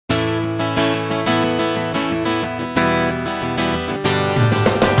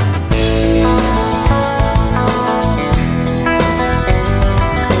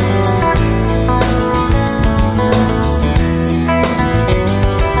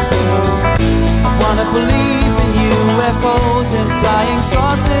UFOs and flying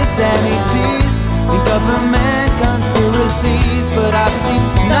saucers and ETs and government conspiracies, but I've seen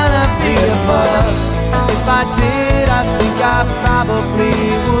none of the above. If I did, I think I probably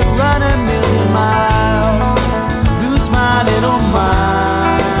would run 1,000,000 miles, lose my little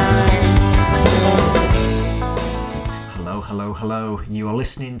mind. Hello. You are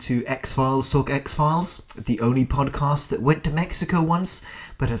listening to X-Files Talk X-Files, the only podcast that went to Mexico once,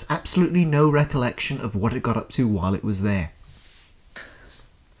 but has absolutely no recollection of what it got up to while it was there.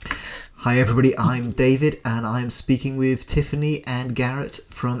 Hi everybody, I'm David, and I'm speaking with Tiffany and Garrett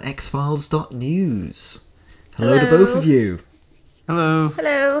from xfiles.news. Hello to both of you.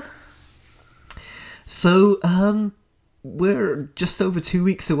 Hello. So, we're just over 2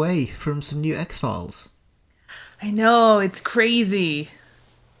 weeks away from some new X-Files. I know, it's crazy.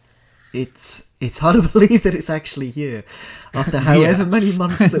 It's hard to believe that it's actually here. After however many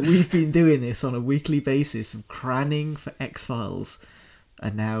months that we've been doing this on a weekly basis of cramming for X-Files,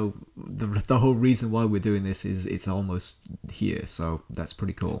 and now the whole reason why we're doing this is it's almost here, so that's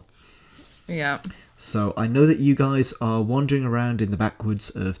pretty cool. Yeah. So I know that you guys are wandering around in the backwoods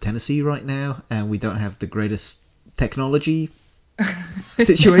of Tennessee right now, and we don't have the greatest technology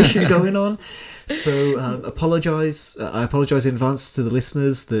situation going on. So I apologise in advance to the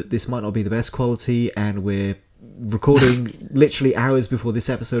listeners that this might not be the best quality, and we're recording literally hours before this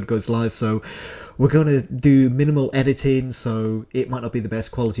episode goes live, so we're going to do minimal editing, so it might not be the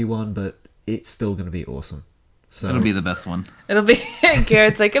best quality one, but it's still going to be awesome. So it'll be the best one. It'll be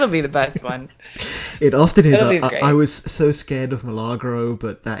Garrett's like, it'll be the best one. It often is. I was so scared of Milagro,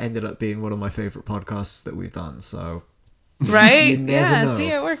 but that ended up being one of my favourite podcasts that we've done, so right? You never know. See,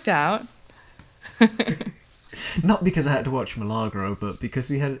 it worked out. Not because I had to watch Milagro, but because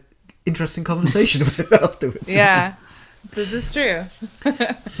we had an interesting conversation about it afterwards. Yeah, this is true.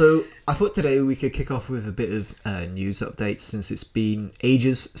 So I thought today we could kick off with a bit of news updates, since it's been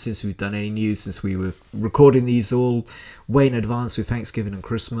ages since we've done any news, since we were recording these all way in advance with Thanksgiving and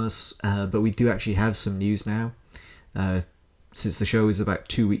Christmas, but we do actually have some news now, since the show is about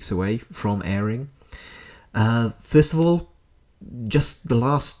 2 weeks away from airing. First of all, just the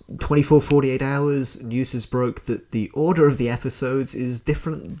last 24-48 hours, news has broke that the order of the episodes is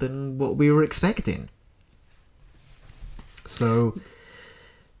different than what we were expecting. So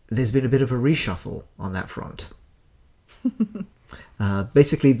there's been a bit of a reshuffle on that front.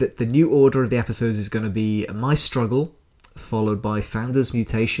 Basically, the new order of the episodes is going to be My Struggle, followed by Founder's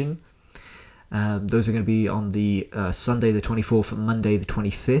Mutation. Those are going to be on the Sunday the 24th and Monday the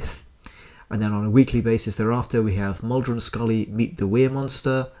 25th. And then on a weekly basis thereafter, we have Mulder and Scully Meet the Weir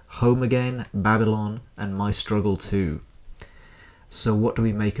Monster, Home Again, Babylon, and My Struggle 2. So what do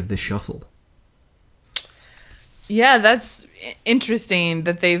we make of this shuffle? Yeah, that's interesting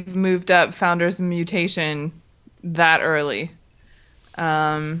that they've moved up Founders Mutation that early.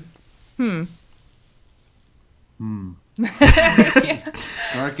 Yeah.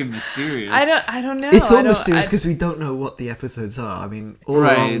 Dark and mysterious. I don't know. It's all mysterious because we don't know what the episodes are. I mean, all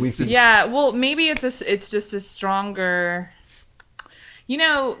along we've been... Yeah, well, maybe it's just a stronger. You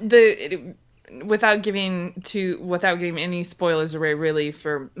know, without giving any spoilers away, really,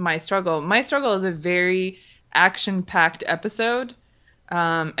 for My Struggle. My Struggle is a very action-packed episode.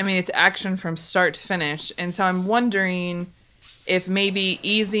 I mean, it's action from start to finish, and so I'm wondering if maybe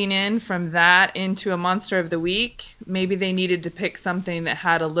easing in from that into a Monster of the Week, maybe they needed to pick something that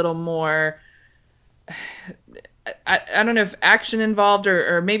had a little more, I don't know if action involved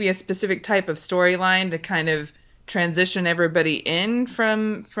or maybe a specific type of storyline to kind of transition everybody in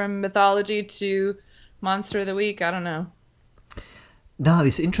from mythology to Monster of the Week. I don't know. No,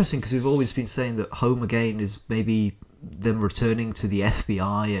 it's interesting because we've always been saying that Home Again is maybe them returning to the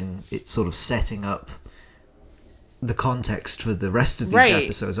FBI and it's sort of setting up the context for the rest of these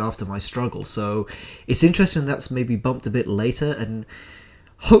episodes after My Struggle. So it's interesting that's maybe bumped a bit later, and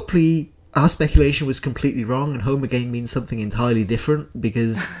hopefully our speculation was completely wrong and Home Again means something entirely different,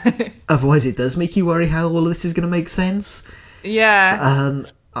 because otherwise it does make you worry how all of this is going to make sense. Yeah.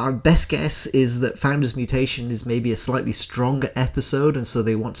 Our best guess is that Founder's Mutation is maybe a slightly stronger episode, and so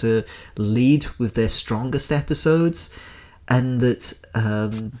they want to lead with their strongest episodes, and that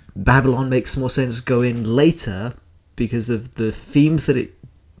Babylon makes more sense going later because of the themes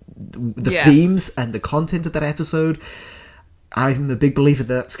themes and the content of that episode. I'm a big believer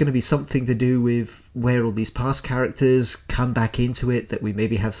that that's going to be something to do with where all these past characters come back into it, that we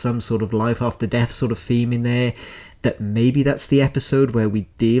maybe have some sort of life after death sort of theme in there, that maybe that's the episode where we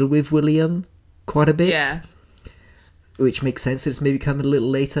deal with William quite a bit. Yeah. Which makes sense that it's maybe coming a little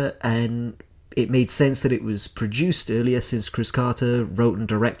later, and it made sense that it was produced earlier since Chris Carter wrote and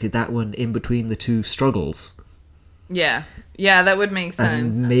directed that one in between the two struggles. Yeah. Yeah, that would make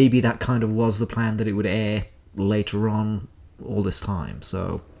sense. And maybe that kind of was the plan, that it would air later on all this time.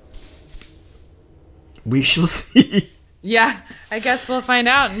 So we shall see. Yeah, I guess we'll find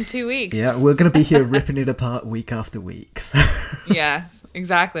out in 2 weeks. Yeah, we're going to be here ripping it apart week after week. So. Yeah,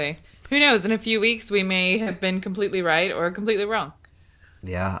 exactly. Who knows? In a few weeks, we may have been completely right or completely wrong.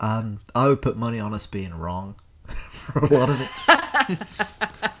 Yeah, I would put money on us being wrong for a lot of it.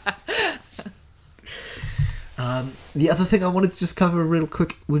 The other thing I wanted to just cover real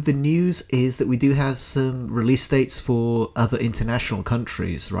quick with the news is that we do have some release dates for other international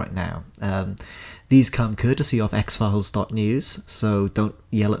countries right now. These come courtesy of xfiles.news, so don't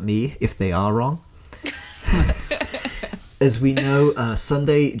yell at me if they are wrong. As we know,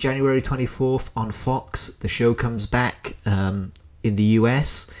 Sunday, January 24th on Fox, the show comes back in the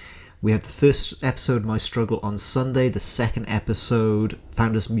US. We have the first episode, My Struggle, on Sunday, the second episode,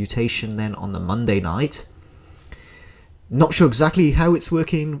 Founders Mutation, then on the Monday night. Not sure exactly how it's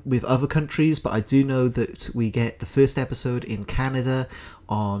working with other countries, but I do know that we get the first episode in Canada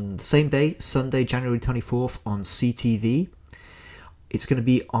on the same day, Sunday, January 24th, on CTV. It's going to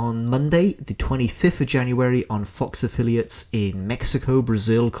be on Monday, the 25th of January, on Fox affiliates in Mexico,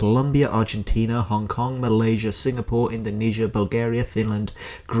 Brazil, Colombia, Argentina, Hong Kong, Malaysia, Singapore, Indonesia, Bulgaria, Finland,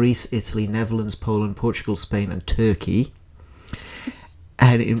 Greece, Italy, Netherlands, Poland, Portugal, Spain, and Turkey.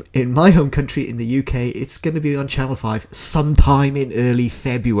 And in my home country, in the UK, it's going to be on Channel 5 sometime in early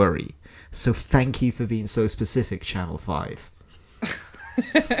February. So thank you for being so specific, Channel 5.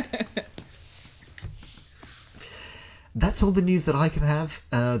 That's all the news that I can have,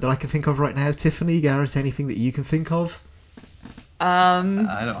 that I can think of right now. Tiffany, Garrett, anything that you can think of? I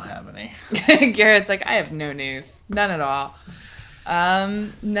don't have any. Garrett's like, I have no news. None at all.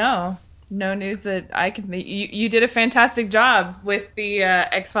 No news that I can think. You did a fantastic job with the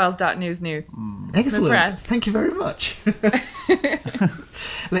X-Files.news news. Excellent. Thank you very much.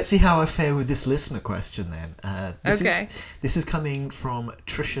 Let's see how I fare with this listener question then. This is coming from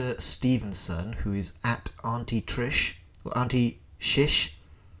Trisha Stevenson, who is at Auntie Trish, or Auntie Shish.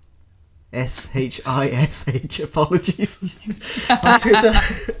 SHISH, apologies. On Twitter.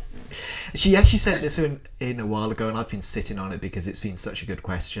 She actually sent this in a while ago, and I've been sitting on it because it's been such a good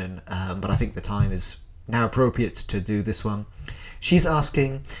question. But I think the time is now appropriate to do this one. She's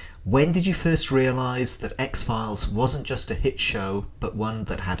asking, when did you first realise that X-Files wasn't just a hit show, but one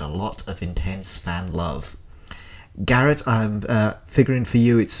that had a lot of intense fan love? Garrett, I'm figuring for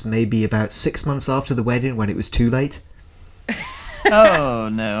you it's maybe about 6 months after the wedding when it was too late. Oh,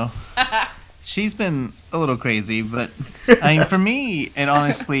 no. She's been a little crazy, but I mean, for me, it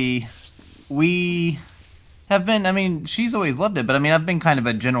honestly, we have been, I mean, she's always loved it, but I mean, I've been kind of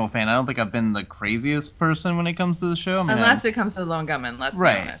a general fan. I don't think I've been the craziest person when it comes to the show. I mean, unless it comes to Lone Gunman, let's be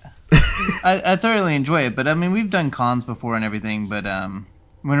honest. I thoroughly enjoy it, but I mean, we've done cons before and everything, but when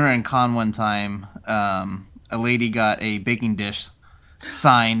we were in con one time, a lady got a baking dish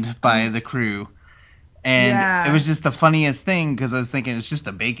signed by the crew. And it was just the funniest thing because I was thinking it's just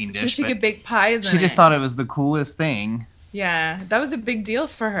a baking dish. So she could bake pies. She just thought it was the coolest thing. Yeah, that was a big deal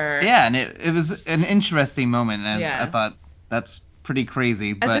for her. Yeah, and it was an interesting moment, and I thought that's pretty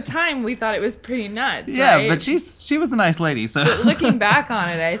crazy. But at the time, we thought it was pretty nuts. Yeah, right? but she was a nice lady. So but looking back on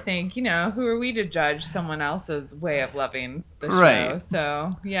it, I think who are we to judge someone else's way of loving the show? Right.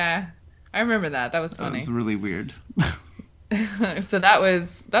 So yeah, I remember that. That was funny. That was really weird. So that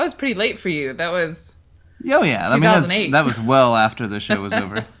was pretty late for you. That was. Oh yeah, I mean that was well after the show was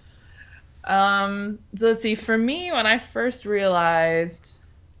over. So let's see. For me, when I first realized,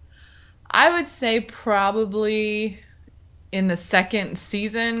 I would say probably in the second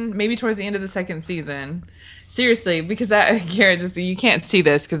season, maybe towards the end of the second season. Seriously, because Garrett just, you can't see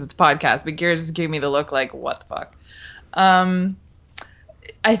this because it's a podcast, but Garrett just gave me the look like, what the fuck?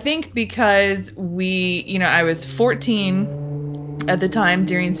 I think because I was 14 at the time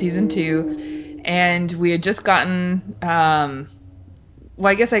during season 2. And we had just gotten, I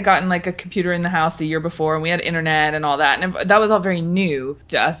guess I'd gotten like a computer in the house the year before, and we had internet and all that. And that was all very new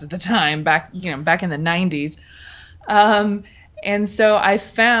to us at the time, back in the 90s. And so I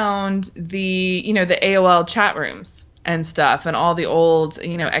found the AOL chat rooms and stuff and all the old,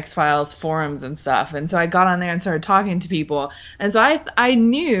 X-Files forums and stuff. And so I got on there and started talking to people. And so I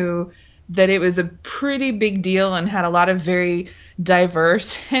knew that it was a pretty big deal and had a lot of very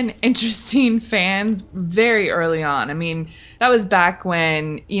diverse and interesting fans very early on. I mean, that was back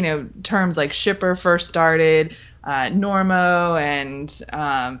when, terms like shipper first started, Normo and,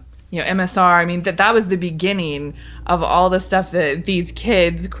 MSR. I mean, that was the beginning of all the stuff that these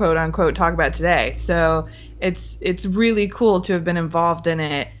kids, quote unquote, talk about today. So it's really cool to have been involved in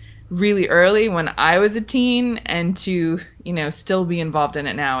it really early when I was a teen, and to, you know, still be involved in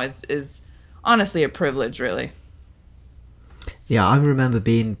it now is honestly a privilege, really. Yeah, I remember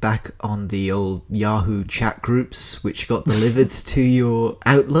being back on the old Yahoo chat groups, which got delivered to your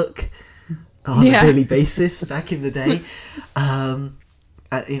Outlook on a daily basis back in the day.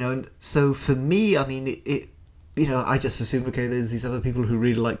 You know, and so for me, I mean, it you know, I just assumed, okay, there's these other people who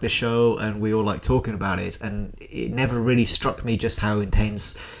really like the show and we all like talking about it, and it never really struck me just how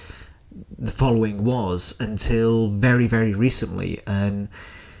intense the following was until very, very recently, and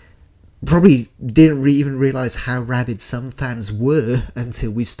probably didn't even realise how rabid some fans were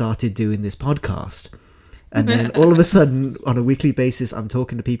until we started doing this podcast. And then all of a sudden, on a weekly basis, I'm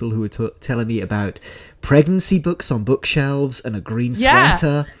talking to people who are telling me about pregnancy books on bookshelves and a green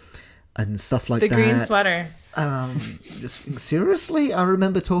sweater and stuff like that. The green sweater. Just seriously, I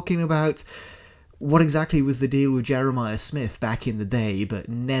remember talking about what exactly was the deal with Jeremiah Smith back in the day, but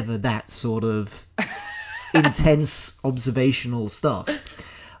never that sort of intense observational stuff.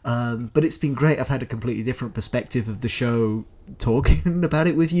 But it's been great. I've had a completely different perspective of the show talking about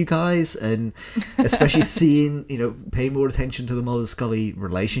it with you guys, and especially seeing, you know, paying more attention to the Mulder-Scully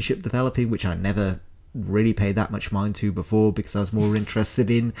relationship developing, which I never really paid that much mind to before because I was more interested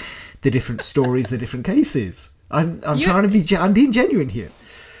in the different stories, the different cases. I'm trying to be I'm being genuine here.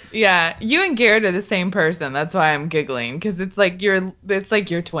 Yeah, you and Garrett are the same person. That's why I'm giggling, because it's like you're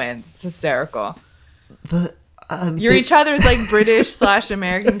twins. It's hysterical. But you're each other's like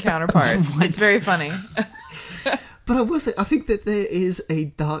British/American counterparts. It's very funny. But I will say, I think that there is a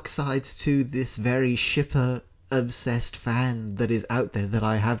dark side to this very shipper obsessed fan that is out there that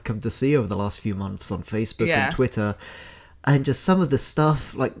I have come to see over the last few months on Facebook and Twitter. And just some of the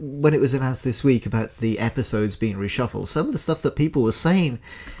stuff, like when it was announced this week about the episodes being reshuffled, some of the stuff that people were saying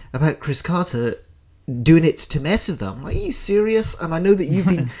about Chris Carter doing it to mess with them. Like, are you serious? And I know that you've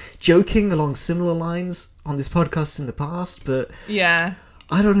been joking along similar lines on this podcast in the past, but yeah,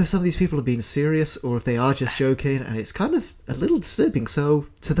 I don't know if some of these people are being serious or if they are just joking, and it's kind of a little disturbing. So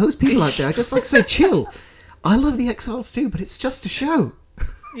to those people out there, I just like to say, chill. I love the X-Files too, but it's just a show.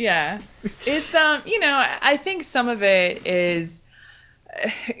 Yeah, it's you know, I think some of it is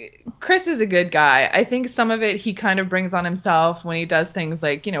Chris is a good guy. I think some of it he kind of brings on himself when he does things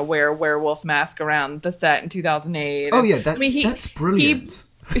like, you know, wear a werewolf mask around the set in 2008. Oh yeah, that's brilliant.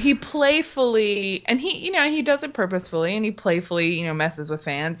 He playfully, and he, you know, he does it purposefully, and he playfully, you know, messes with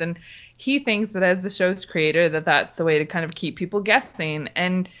fans, and he thinks that as the show's creator that that's the way to kind of keep people guessing,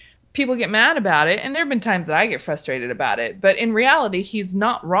 and people get mad about it, and there have been times that I get frustrated about it, but in reality he's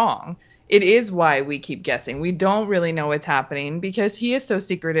not wrong. It is why we keep guessing. We don't really know what's happening because he is so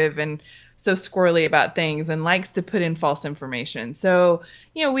secretive and so squirrely about things and likes to put in false information. So,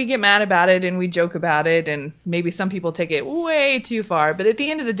 you know, we get mad about it and we joke about it, and maybe some people take it way too far. But at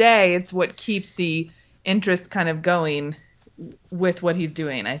the end of the day, it's what keeps the interest kind of going with what he's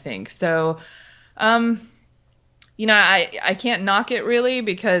doing, I think. So, you know, I can't knock it really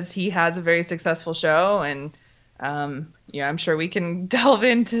because he has a very successful show, and yeah, I'm sure we can delve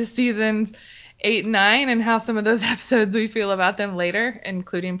into seasons 8 and 9 and how some of those episodes we feel about them later,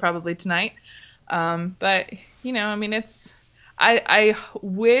 including probably tonight. But, you know, I mean, I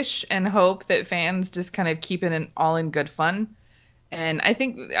wish and hope that fans just kind of keep it all in good fun. And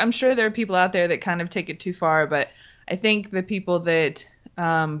I'm sure there are people out there that kind of take it too far, but I think the people that,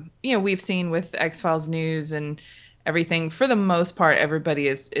 you know, we've seen with X-Files News and everything, for the most part, everybody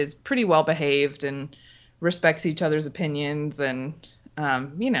is pretty well behaved and respects each other's opinions, and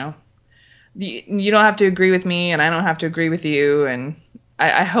you know, you don't have to agree with me and I don't have to agree with you, and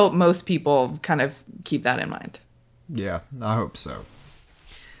I hope most people kind of keep that in mind. Yeah, I hope so.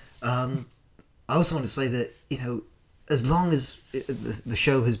 I also want to say that, you know, as long as the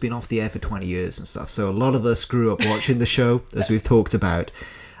show has been off the air for 20 years and stuff, so a lot of us grew up watching the show, as we've talked about.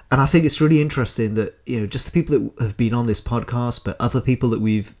 And I think it's really interesting that, you know, just the people that have been on this podcast, but other people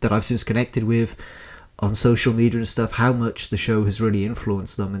that I've since connected with on social media and stuff, how much the show has really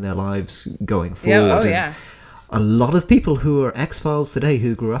influenced them in their lives going forward. Yeah, yeah. A lot of people who are X-Files today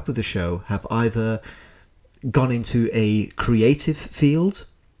who grew up with the show have either gone into a creative field,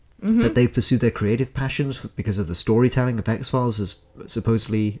 that they've pursued their creative passions because of the storytelling of X-Files as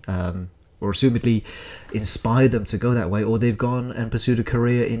supposedly or assumedly inspired them to go that way, or they've gone and pursued a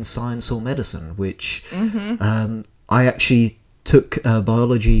career in science or medicine, which I actually took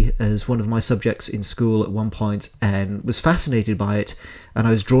biology as one of my subjects in school at one point and was fascinated by it, and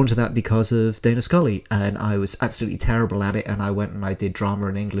I was drawn to that because of Dana Scully, and I was absolutely terrible at it, and I went and I did drama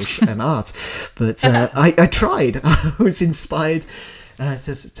and English and art, but I tried. I was inspired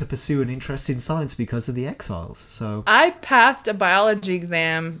to pursue an interest in science because of the X-Files. So I passed a biology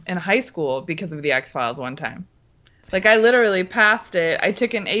exam in high school because of the X-Files one time. Like, I literally passed it. I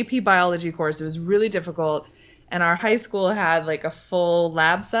took an AP biology course. It was really difficult. And our high school had, like, a full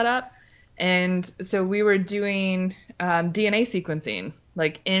lab setup. And so we were doing DNA sequencing,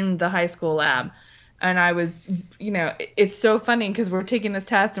 like, in the high school lab. And I was, it's so funny because we're taking this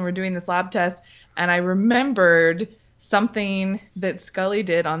test and we're doing this lab test. And I remembered something that Scully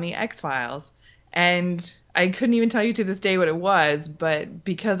did on the X-Files. And I couldn't even tell you to this day what it was, but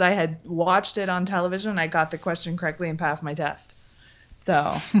because I had watched it on television, I got the question correctly and passed my test.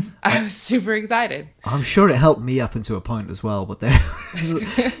 So I was super excited. I'm sure it helped me up until a point as well, but there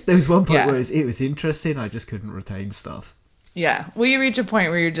was one point Yeah. where it was interesting. I just couldn't retain stuff. Yeah. Well, you reach a point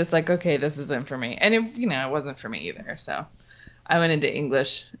where you're just like, okay, this isn't for me. And it wasn't for me either. So I went into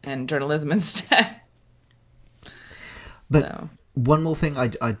English and journalism instead. But So. one more thing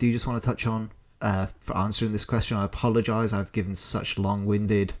I do just want to touch on for answering this question. I apologize. I've given such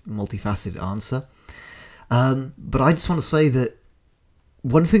long-winded, multifaceted answer. But I just want to say that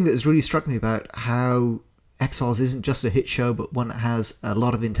one thing that has really struck me about how X-Files isn't just a hit show, but one that has a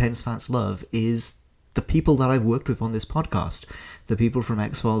lot of intense fans love, is the people that I've worked with on this podcast. The people from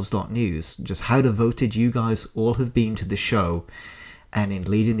xfiles.news. Just how devoted you guys all have been to the show and in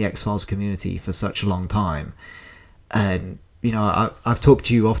leading the X-Files community for such a long time. And, I've talked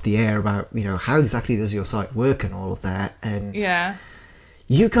to you off the air about, how exactly does your site work and all of that. And Yeah.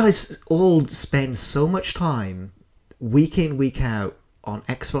 you guys all spend so much time, week in, week out, on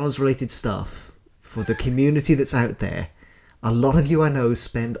X-Files related stuff for the community that's out there. A lot of you I know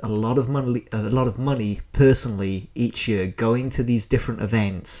spend a lot of money personally each year going to these different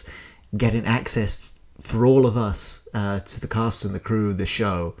events, getting access for all of us to the cast and the crew of the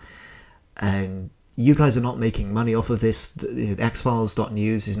show. And you guys are not making money off of this.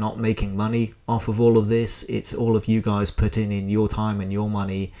 Xfiles.news is not making money off of all of this. It's all of you guys putting in your time and your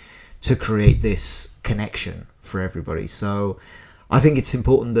money to create this connection for everybody. So I think it's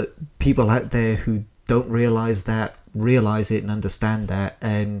important that people out there who don't realize that, realize it and understand that,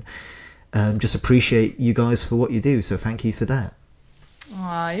 and just appreciate you guys for what you do. So thank you for that.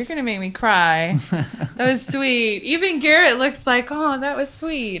 Aw, you're going to make me cry. That was sweet. Even Garrett looks like, oh, that was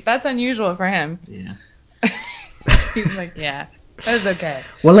sweet. That's unusual for him. Yeah. He's like, yeah, that was okay.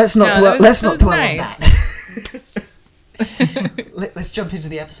 Well, let's not No, dwell, that let's was not dwell nice. on that. Let's jump into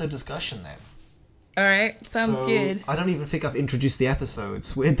the episode discussion then. All right, sounds So, good. I don't even think I've introduced the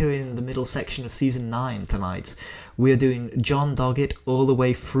episodes. We're doing the middle section of season 9 tonight. We're doing John Doggett all the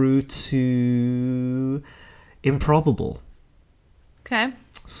way through to Improbable. Okay.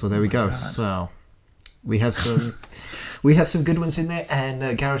 So there we go. So we have some good ones in there,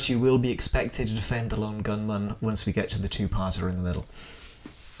 and Garrett, you will be expected to defend the lone gunman once we get to the two-parter in the middle.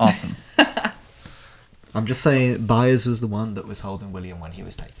 Awesome. I'm just saying, Byers was the one that was holding William when he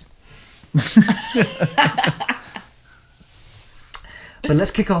was taken. But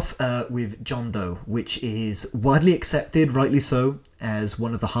let's kick off with John Doe, which is widely accepted, rightly so, as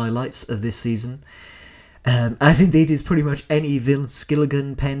one of the highlights of this season. As indeed is pretty much any Vince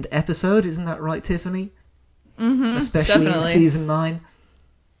Gilligan penned episode, isn't that right, Tiffany? Mm-hmm, especially definitely. in season 9.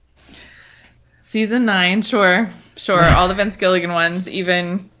 Season 9, sure. All the Vince Gilligan ones,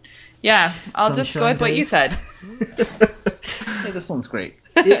 even. Yeah, I'll just go Sunshine with what you Days. said. Hey, this one's great.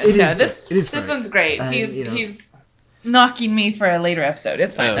 It is No, great. this It is this great. one's great. And, He's knocking me for a later episode.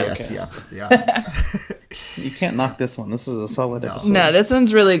 It's fine. Oh, though. okay. Yes, yeah. You can't knock this one. This is a solid episode. No, this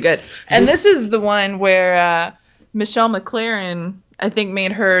one's really good. And this is the one where Michelle MacLaren, I think,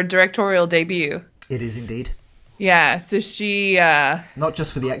 made her directorial debut. It is indeed. Yeah, so she Not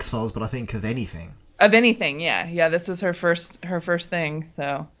just for the X-Files, but I think of anything. of anything, yeah. This was her first thing,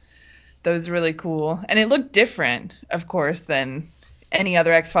 so that was really cool. And it looked different, of course, than any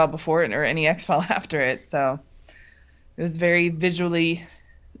other X-File before it or any X-File after it. So it was very visually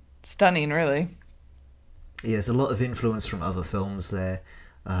stunning, really. Yeah, there's a lot of influence from other films there.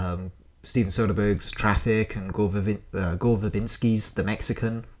 Steven Soderbergh's Traffic and Gore Verbinski's The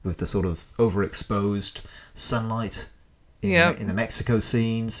Mexican, with the sort of overexposed sunlight in the Mexico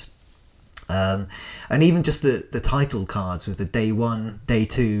scenes. And even just the title cards with the day 1, day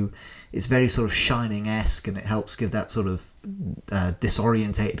 2, it's very sort of Shining-esque, and it helps give that sort of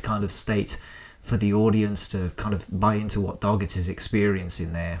disorientated kind of state for the audience to kind of buy into what Doggett is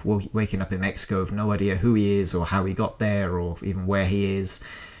experiencing there, waking up in Mexico with no idea who he is or how he got there or even where he is.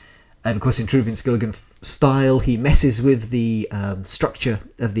 And of course, in true Vince Gilligan style, he messes with the structure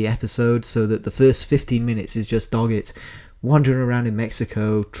of the episode so that the first 15 minutes is just Doggett wandering around in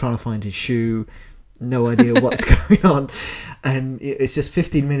Mexico, trying to find his shoe, no idea what's going on. And it's just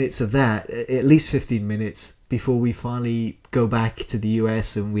 15 minutes of that, at least 15 minutes, before we finally go back to the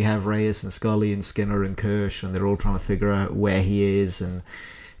US and we have Reyes and Scully and Skinner and Kirsch, and they're all trying to figure out where he is, and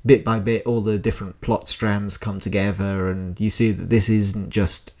bit by bit all the different plot strands come together, and you see that this isn't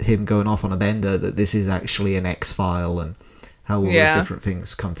just him going off on a bender, that this is actually an X-File, and how all those different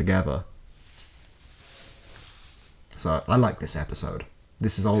things come together. So I like this episode.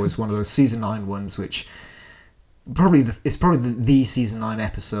 This is always one of those season 9 ones which it's probably the season 9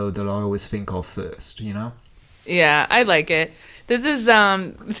 episode that I always think of first, you know? Yeah, I like it. This is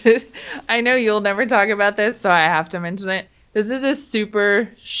I know you'll never talk about this, so I have to mention it. This is a super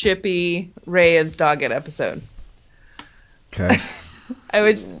shippy Reyes Doggett episode. Okay. I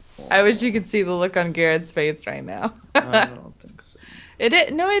wish you could see the look on Garrett's face right now. I don't think so. It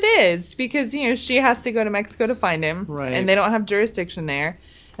is because she has to go to Mexico to find him, right? And they don't have jurisdiction there,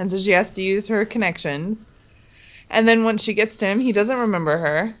 and so she has to use her connections. And then once she gets to him, he doesn't remember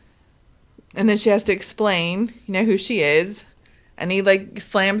her, and then she has to explain, who she is, and he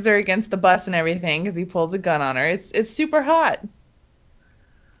slams her against the bus and everything because he pulls a gun on her. It's super hot.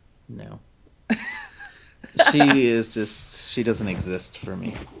 No, she doesn't exist for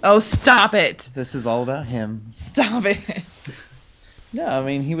me. Oh, stop it! This is all about him. Stop it. No, I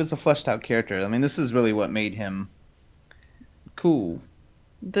mean, he was a fleshed out character. I mean, this is really what made him cool.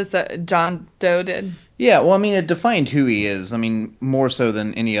 This John Doe did? Yeah, well, I mean, it defined who he is. I mean, more so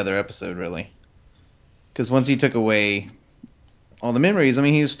than any other episode, really. Because once he took away all the memories, I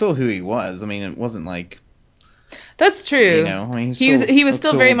mean, he was still who he was. I mean, it wasn't like... That's true. I mean, he was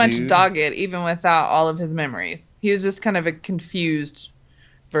still cool very much dude. Doggett, even without all of his memories. He was just kind of a confused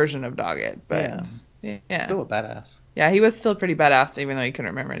version of Doggett. But yeah. Still a badass. Yeah, he was still pretty badass, even though he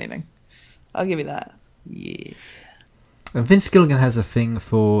couldn't remember anything. I'll give you that. Yeah. And Vince Gilligan has a thing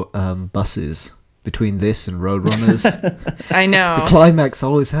for buses between this and Roadrunners. I know. The climax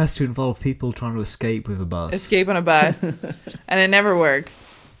always has to involve people trying to escape with a bus. Escape on a bus. And it never works.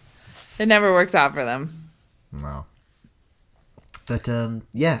 It never works out for them. No. But,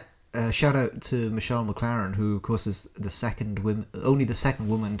 shout out to Michelle McLaren, who, of course, is only the second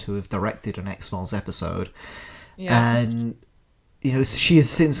woman to have directed an X-Files episode. Yeah. And, she has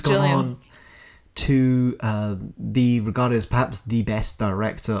since gone Gillian. on to be regarded as perhaps the best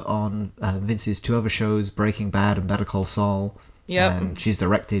director on Vince's 2 other shows, Breaking Bad and Better Call Saul. Yep. She's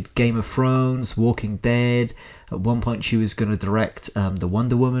directed Game of Thrones, Walking Dead. At one point she was going to direct the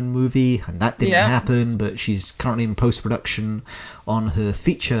Wonder Woman movie, and that didn't happen, but she's currently in post-production on her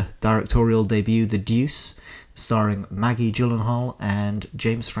feature directorial debut, The Deuce, starring Maggie Gyllenhaal and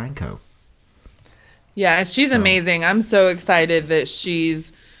James Franco. Yeah, she's amazing. I'm so excited that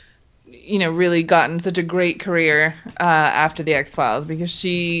she's really gotten such a great career after the X-Files, because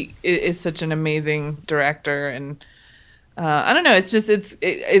she is such an amazing director, and I don't know,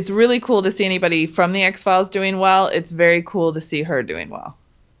 it's really cool to see anybody from the X-Files doing well. It's very cool to see her doing well.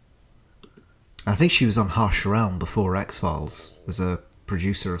 I think she was on Harsh Realm before X-Files, as a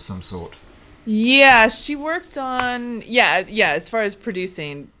producer of some sort. Yeah, she worked on as far as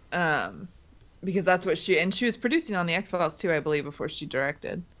producing, because that's what she was producing on the X-Files too, I believe, before she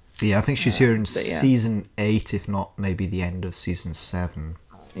directed. Yeah, I think she's here in season 8, if not maybe the end of season 7.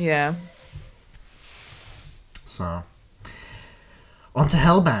 Yeah. So, on to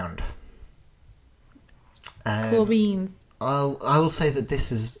Hellbound. Cool beans. I will say that this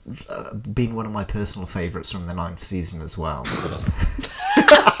has been one of my personal favourites from the 9th season as well.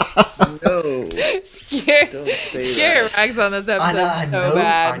 No. Don't say Garrett rags on this episode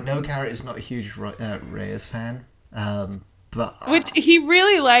I know Garrett is not a huge Reyes fan. Which he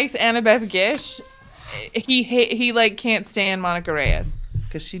really likes Annabeth Gish. He can't stand Monica Reyes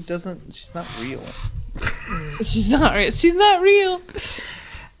because she's not real. She's not real.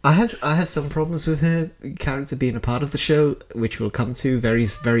 I have some problems with her character being a part of the show, which we'll come to very,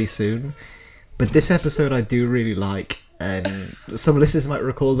 very soon. But this episode I do really like, and some listeners might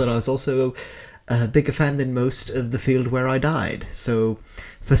recall that I was also a bigger fan than most of The Field Where I Died. So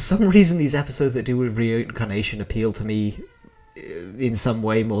for some reason these episodes that do with reincarnation appeal to me in some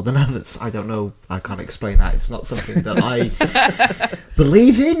way more than others. I don't know. I can't explain that. It's not something that I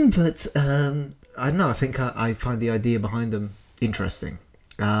believe in, but I don't know. I think I find the idea behind them interesting.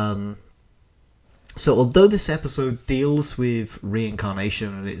 So although this episode deals with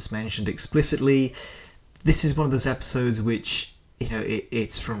reincarnation and it's mentioned explicitly, this is one of those episodes which,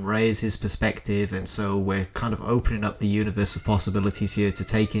 it's from Reyes' perspective, and so we're kind of opening up the universe of possibilities here to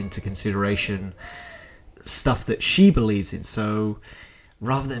take into consideration stuff that she believes in. So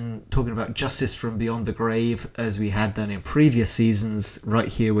rather than talking about justice from beyond the grave as we had done in previous seasons, right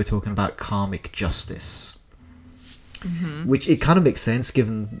here we're talking about karmic justice. Which it kind of makes sense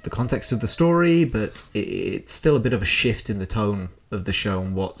given the context of the story, but it's still a bit of a shift in the tone of the show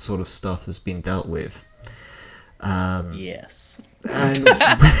and what sort of stuff has been dealt with. Yes. And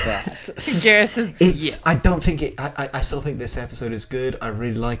That. Gareth is it's I don't think it I still think this episode is good. I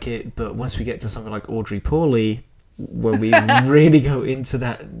really like it, but once we get to something like Audrey Pauly, where we really go into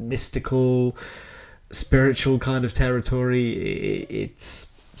that mystical, spiritual kind of territory,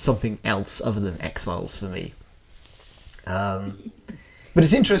 it's something else other than X-Files for me. But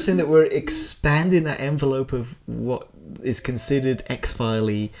it's interesting that we're expanding that envelope of what is considered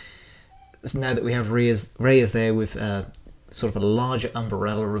X-Files now that we have Reyes there with sort of a larger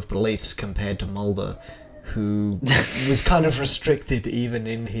umbrella of beliefs compared to Mulder, who was kind of restricted even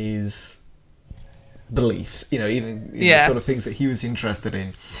in his beliefs, even in the sort of things that he was interested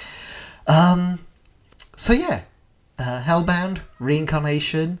in. So yeah, Hellbound,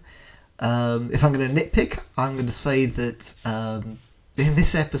 reincarnation. If I'm going to nitpick, I'm going to say that in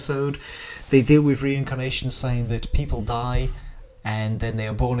this episode they deal with reincarnation, saying that people die and then they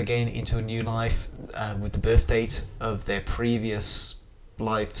are born again into a new life with the birth date of their previous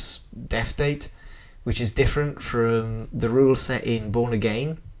life's death date, which is different from the rule set in Born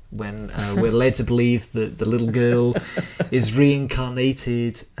Again, when we're led to believe that the little girl is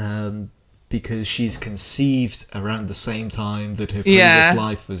reincarnated because she's conceived around the same time that her previous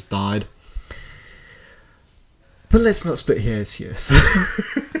life was died. But let's not split hairs here. So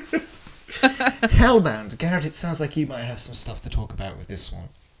Hellbound, Garrett, it sounds like you might have some stuff to talk about with this one.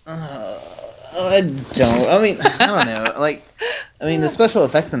 I don't. I don't know. The special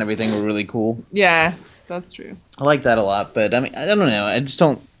effects and everything were really cool. Yeah, that's true. I like that a lot, but I don't know. I just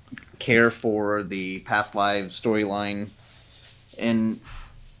don't care for the past lives storyline, and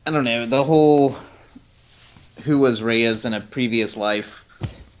I don't know the whole who was Reyes in a previous life.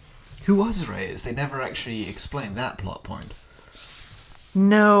 Who was Reyes? They never actually explained that plot point.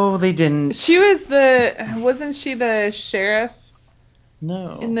 No, they didn't. She was wasn't she the sheriff?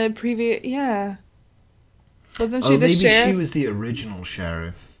 No. In the previous, yeah. Wasn't she the maybe sheriff? she was the original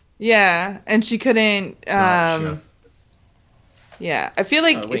sheriff. Yeah, and she couldn't. Gotcha. Yeah, I feel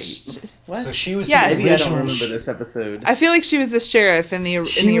like. What? So she was Yeah. the Maybe I original. don't remember this episode. I feel like she was the sheriff in the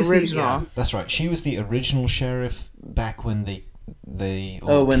original. yeah, that's right. She was the original sheriff back when they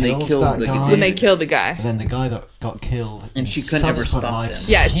when they killed that the guy. When they killed the guy. And then the guy that got killed. And in she couldn't ever subsequent stop lives,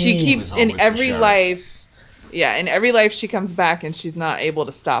 them. Yeah, he she keeps was in always the every sheriff. life. Yeah, in every life she comes back and she's not able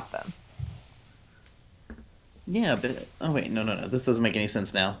to stop them. Yeah, but oh wait, no, this doesn't make any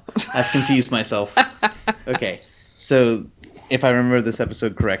sense now. I've confused myself. Okay, so if I remember this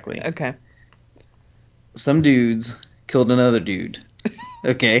episode correctly, Okay. some dudes killed another dude.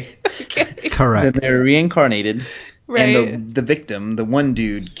 Okay, Correct. then they're reincarnated, Right. and the victim, the one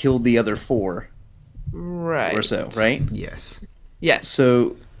dude, killed the other four Right. or so, right? Yes. Yes.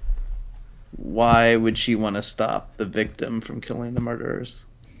 So why would she want to stop the victim from killing the murderers?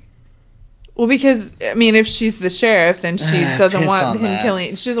 Well, because if she's the sheriff, then she doesn't Piss want on him that.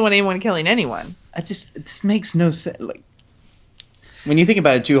 killing. She doesn't want anyone killing anyone. This makes no sense. Like, when you think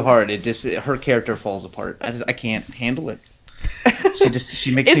about it too hard, her character falls apart. I can't handle it.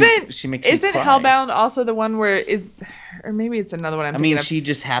 She makes me Isn't cry. Hellbound also the one where or maybe it's another one I'm thinking of. She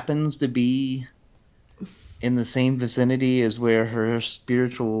just happens to be in the same vicinity as where her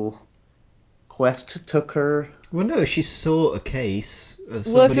spiritual quest took her. Well, no, she saw a case of Well, if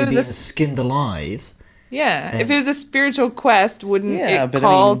somebody it being was a- skinned alive. Yeah, if it was a spiritual quest, wouldn't Yeah, it but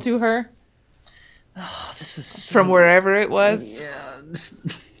call to her Oh, this is so, from wherever it was? Yeah.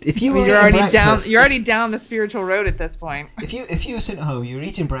 If you were You're eating already down. breakfast, You're already down the spiritual road at this point. If you were sitting at home, you were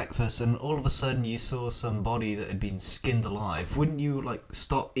eating breakfast, and all of a sudden you saw some body that had been skinned alive, wouldn't you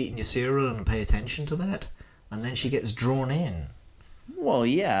stop eating your cereal and pay attention to that? And then she gets drawn in. Well,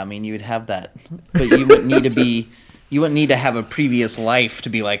 yeah. You would have that, but you wouldn't need to be. You wouldn't need to have a previous life to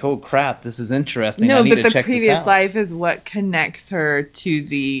be like, oh crap, this is interesting. I No, need but to the check this previous out. life is what connects her to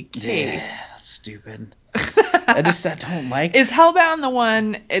the case. Yeah, that's stupid. I don't like. Is Hellbound the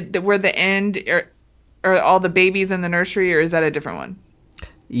one where the end are all the babies in the nursery, or is that a different one?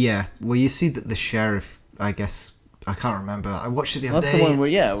 Yeah, well, you see that the sheriff, I guess, I can't remember. I watched it the other That's day. the one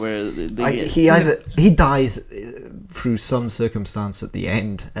where He dies through some circumstance at the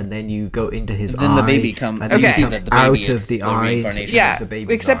end, and then you go into his eye. Then the baby comes. and then Okay. you You see come that the out baby of is the the eye. reincarnation. Yeah, It's the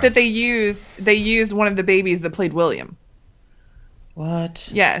baby's except eye. that they used one of the babies that played William. What?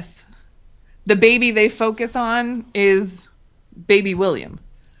 Yes, the baby they focus on is baby William.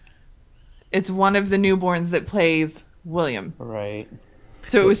 It's one of the newborns that plays William. Right.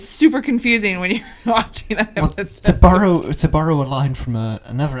 So it was super confusing when you're watching that Well, episode. to borrow a line from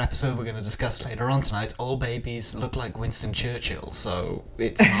another episode we're going to discuss later on tonight, all babies look like Winston Churchill, so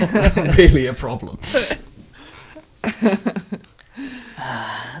it's not really a problem.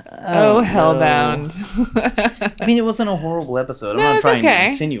 Oh, hellbound. I mean, it wasn't a horrible episode. I'm No, not it's trying okay. to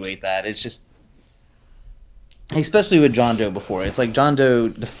insinuate that. It's just, especially with John Doe before, it's like John Doe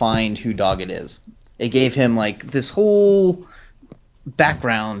defined who Doggett is. It gave him like this whole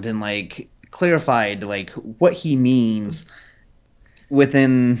background and like clarified like what he means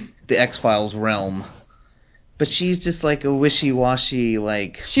within the X-Files realm. But she's just like a wishy-washy,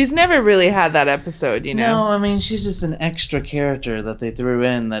 like... She's never really had that episode, you know? No, I mean, she's just an extra character that they threw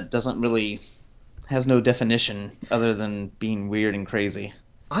in that doesn't really... has no definition other than being weird and crazy.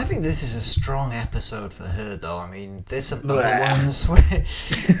 I think this is a strong episode for her, though. I mean, there's some other Blah. ones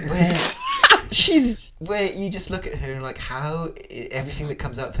where you just look at her and like, how everything that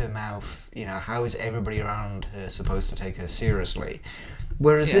comes out of her mouth, you know, how is everybody around her supposed to take her seriously?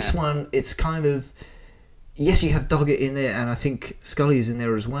 Whereas this one, it's kind of... Yes, you have Doggett in there, and I think Scully is in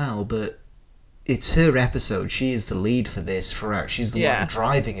there as well, but it's her episode. She is the lead for this throughout. She's the one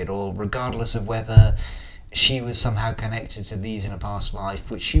driving it all, regardless of whether she was somehow connected to these in a past life,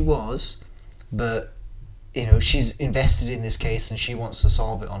 which she was, but, you know, she's invested in this case and she wants to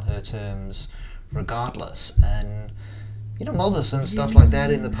solve it on her terms regardless. And, you know, Mulder's done stuff like that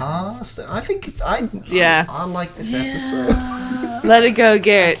in the past. I think I like this episode. Let it go,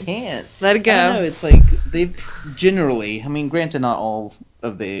 Garrett. Can't. Let it go. I don't know, it's like, they've generally, I mean, granted not all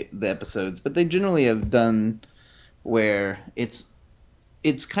of the episodes, but they generally have done where it's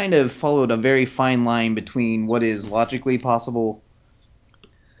kind of followed a very fine line between what is logically possible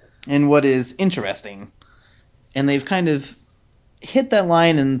and what is interesting. And they've kind of hit that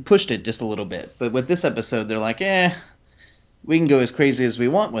line and pushed it just a little bit. But with this episode, they're like, we can go as crazy as we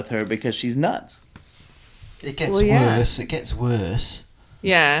want with her because she's nuts. It gets worse. It gets worse.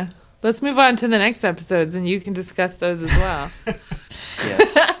 Yeah. Let's move on to the next episodes, and you can discuss those as well.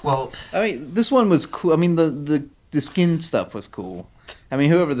 Yes. Well, I mean, this one was cool. I mean, the skin stuff was cool. I mean,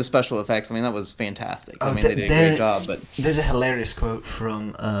 whoever the special effects, I mean, that was fantastic. I mean, they did a great job. But there's a hilarious quote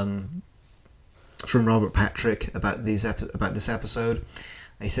from Robert Patrick about this episode.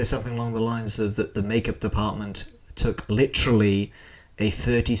 He says something along the lines of that the makeup department took literally a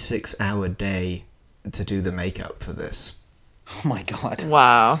 36-hour day to do the makeup for this. oh my god,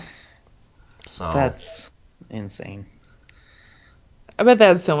 Wow. So that's insane. I bet they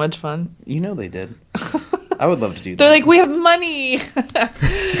had so much fun. You know they did. I would love to do that. They're like, we have money.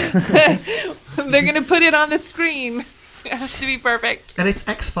 They're going to put it on the screen. It has to be perfect. and it's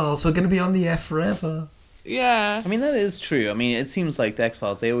X-Files. We're going to be on the air forever. Yeah. I mean, that is true. I mean, it seems like the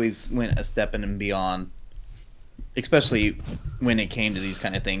X-Files, they always went a step in and beyond, especially when it came to these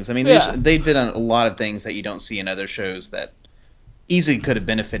kind of things. I mean, they did a lot of things that you don't see in other shows that easily could have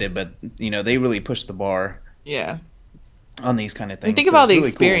benefited, but, you know, they really pushed the bar Yeah. on these kind of things. And think So of all it's the really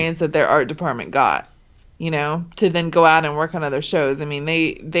experience that their art department got, you know, to then go out and work on other shows. I mean,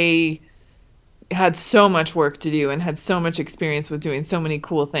 they had so much work to do and had so much experience with doing so many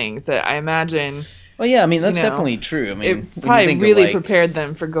cool things that I imagine cool. Well, yeah, I mean, that's you know, definitely true. I mean, it when you probably think really of, like, prepared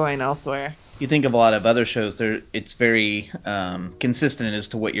them for going elsewhere. you think of a lot of other shows, it's very consistent as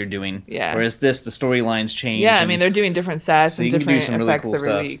to what you're doing. Yeah. Whereas the storylines change. Yeah, I and mean, they're doing different sets So and you can do different some really effects cool every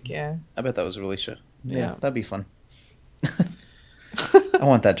stuff. week. Yeah. I bet that was really show. Yeah, Yeah. that'd be fun. I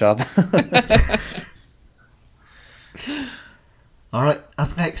want that job. All right,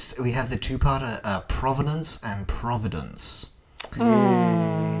 up next we have the two-parter Provenance and Providence.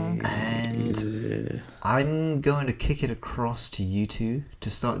 And I'm going to kick it across to you two to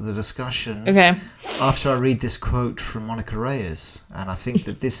start the discussion. Okay. After I read this quote from Monica Reyes, and I think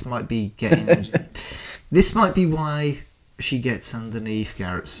that this might be getting, this might be why she gets underneath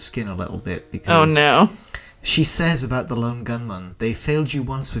Garrett's skin a little bit, Oh, because no. she says about the lone gunman, "They failed you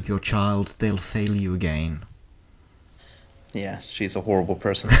once with your child, they'll fail you again." Yeah, she's a horrible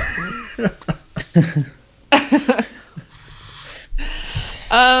person.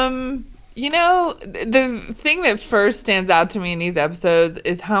 You know, the thing that first stands out to me in these episodes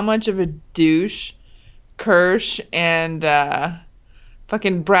is how much of a douche Kirsch and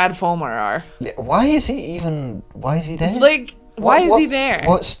fucking Brad Fulmer are. Why is he there? Like, why is he there?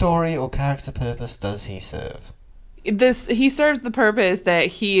 What story or character purpose does he serve? He serves the purpose that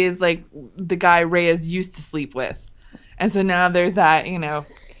he is like the guy Reyes used to sleep with. And so now there's that, you know,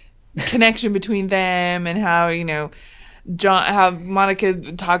 connection between them, and how, you know, how Monica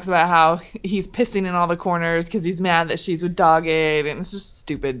talks about how he's pissing in all the corners because he's mad that she's with Doggett, and it's just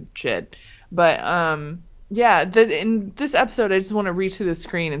stupid shit. But Yeah, in this episode, I just want to reach through the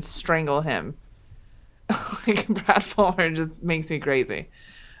screen and strangle him. Like, Brad Fuller just makes me crazy.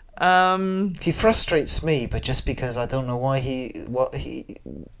 He frustrates me, but just because I don't know why what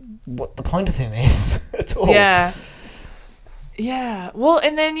the point of him is at all. Yeah. Yeah. Well,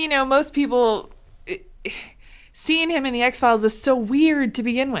 and then, most people, seeing him in the X-Files is so weird to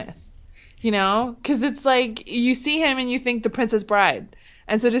begin with, because it's like you see him and you think the Princess Bride.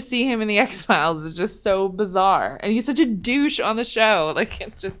 And so to see him in the X-Files is just so bizarre. And he's such a douche on the show. Like,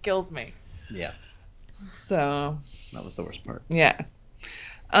 it just kills me. Yeah. So. That was the worst part. Yeah.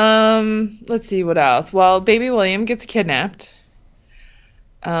 Let's see what else. Well, baby William gets kidnapped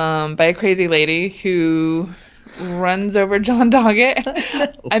by a crazy lady who runs over John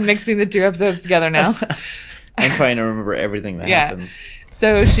Doggett. I'm mixing the two episodes together now. I'm trying to remember everything that happens.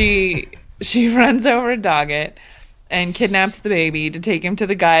 So she runs over Doggett and kidnaps the baby to take him to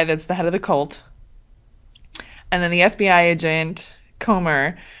the guy that's the head of the cult. And then the FBI agent,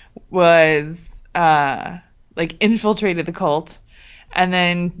 Comer, was infiltrated the cult and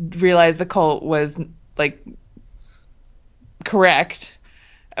then realized the cult was correct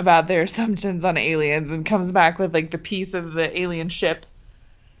about their assumptions on aliens and comes back with the piece of the alien ship.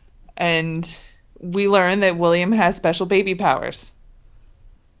 And we learn that William has special baby powers.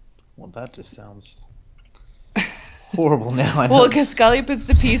 Well, that just sounds horrible now. Well, because Scully puts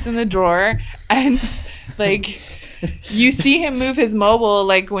the piece in the drawer and you see him move his mobile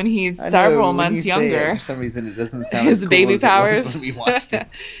when he's several months younger. For some reason, it doesn't sound his as cool baby as powers. it was when we watched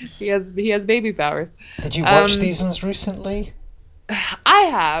it. he has baby powers. Did you watch these ones recently? I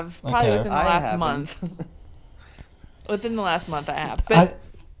have probably Okay. within the I last haven't. month. Within the last month, I have. But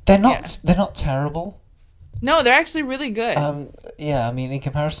They're not terrible. no, they're actually really good. Yeah, I mean, in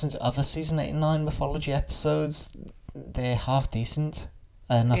comparison to other season 8 and 9 mythology episodes, they're half decent.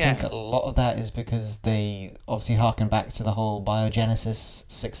 And I think a lot of that is because they obviously harken back to the whole Biogenesis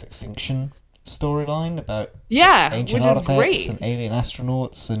 6 Extinction storyline about ancient which is artifacts great. and alien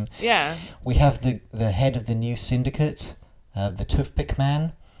astronauts. And Yeah. we have the head of the new syndicate, the Toothpick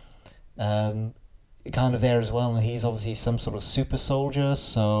Man, kind of there as well. And he's obviously some sort of super soldier.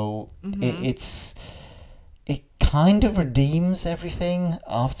 So it kind of redeems everything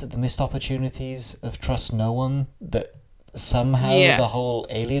after the missed opportunities of Trust No One, that somehow the whole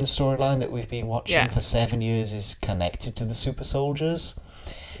alien storyline that we've been watching for 7 years is connected to the super soldiers.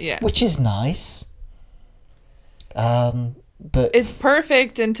 Yeah. Which is nice. But It's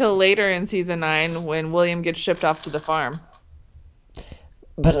perfect until later in season 9 when William gets shipped off to the farm.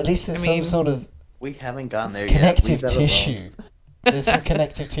 But at least there's some sort of We haven't gotten there yet. connective Leave that alone. tissue. There's some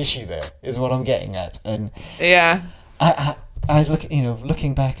connective tissue there, is what I'm getting at. And Yeah. I look,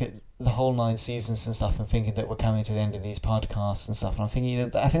 looking back at the whole 9 seasons and stuff, and thinking that we're coming to the end of these podcasts and stuff, and I'm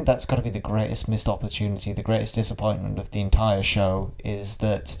thinking, I think that's got to be the greatest missed opportunity, the greatest disappointment of the entire show, is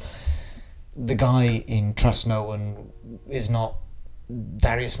that the guy in Trust No One is not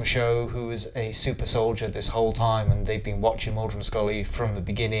Darius Michaud, who was a super soldier this whole time, and they've been watching Mulder and Scully from the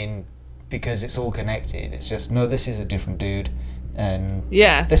beginning because it's all connected. It's just, no, this is a different dude, and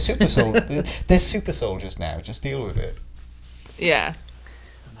Yeah. they're they're super soldiers now. Just deal with it. Yeah.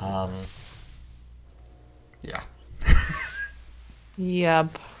 Yeah.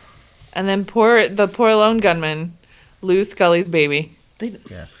 Yep. And then the poor lone gunman lose Scully's baby. They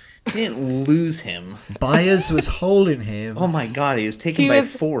didn't lose him. Byers was holding him. Oh my god, he was taken by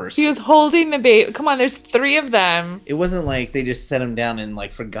force. He was holding the baby. Come on, there's 3 of them. It wasn't like they just set him down and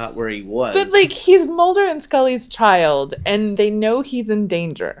forgot where he was. But he's Mulder and Scully's child, and they know he's in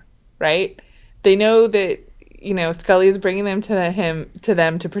danger, right? They know that Scully is bringing them to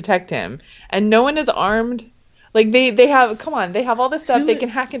them to protect him, and no one is armed. They have all the stuff. They can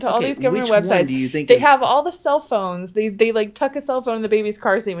hack into all these government which websites. one do you think they have all the cell phones. They tuck a cell phone in the baby's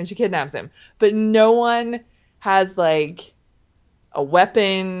car seat when she kidnaps him, but no one has a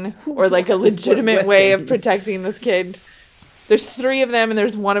weapon or a legitimate way of protecting this kid. There's 3 of them, and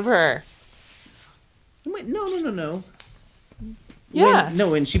there's 1 of her. Wait, no. Yeah.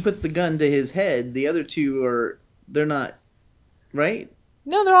 When she puts the gun to his head, the other 2 they're not, right?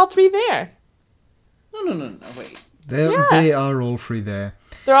 No, they're all 3 there. No, wait. They are all 3 there.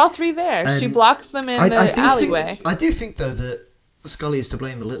 They're all 3 there. She blocks them in the alleyway. I do think, though, that Scully is to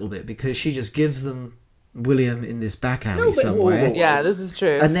blame a little bit, because she just gives them William in this back alley somewhere. whoa. Yeah, this is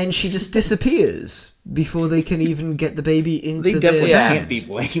true. And then she just disappears before they can even get the baby into They definitely their van. can't be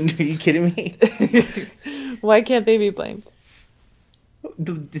blamed. Are you kidding me? Why can't they be blamed?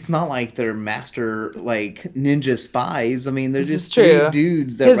 It's not like they're master ninja spies. I mean, they're This is just true. 3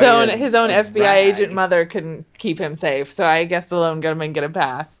 dudes that His ride own a FBI rag. agent mother couldn't keep him safe, so I guess the lone gunman get a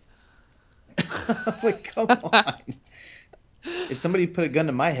pass. Like, come on. If somebody put a gun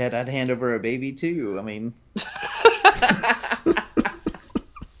to my head, I'd hand over a baby too. I mean,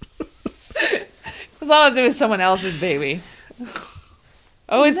 As long as it was someone else's baby.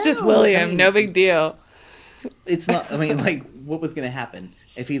 Oh, it's just No, William. I mean- No big deal. it's not. I mean, like, what was going to happen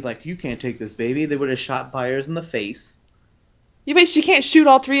if he's like, "You can't take this baby"? They would have shot Byers in the face. You bet she can't shoot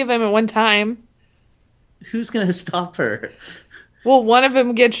all three of them at one time. Who's going to stop her? Well, one of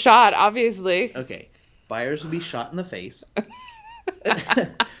them gets shot, obviously. Okay, Byers would be shot in the face.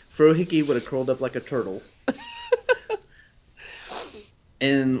 Frohickey would have curled up like a turtle.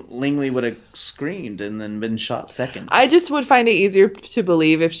 And Langley would have screamed and then been shot second. I just would find it easier to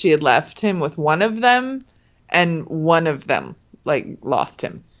believe if she had left him with one of them and one of them, like, lost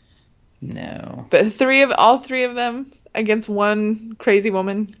him. No. But all three of them against one crazy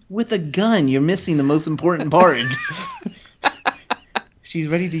woman. With a gun, you're missing the most important part. She's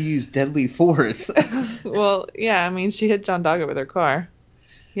ready to use deadly force. Well, yeah, I mean, she hit John Doggett with her car.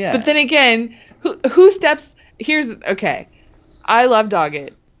 Yeah. But then again, who steps... Okay, I love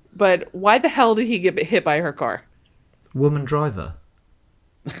Doggett, but why the hell did he get hit by her car? Woman driver.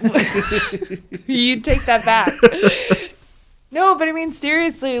 You take that back. No, but I mean,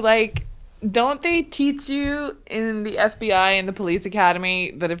 seriously, like, don't they teach you in the FBI and the police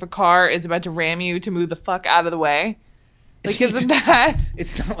academy that if a car is about to ram you to move the fuck out of the way? Like, isn't that...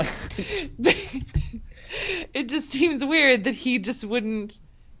 It's not like... It just seems weird that he just wouldn't,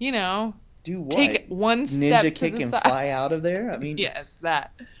 Do what? take one step Ninja to kick the and side. fly out of there? I mean... Yes,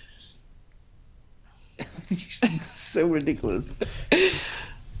 that. It's so ridiculous.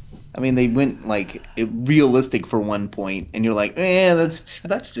 I mean, they went, like, realistic for one point, and you're like,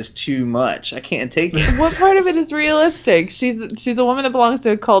 that's just too much. I can't take it. What part of it is realistic? She's a woman that belongs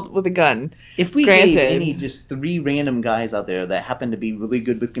to a cult with a gun. If we Granted. gave just 3 random guys out there that happen to be really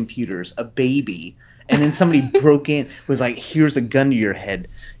good with computers a baby, and then somebody broke in, was like, here's a gun to your head,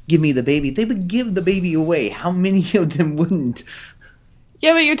 give me the baby, they would give the baby away. How many of them wouldn't?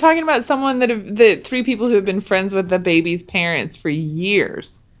 Yeah, but you're talking about someone the 3 people who have been friends with the baby's parents for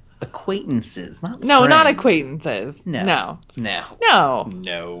years. Acquaintances, not No, not friends. acquaintances. No. No. No. No.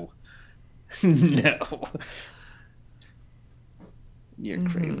 No. No. You're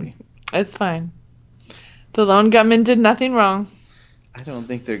crazy. It's fine. The lone gunman did nothing wrong. I don't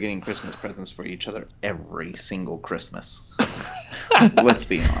think they're getting Christmas presents for each other every single Christmas. Let's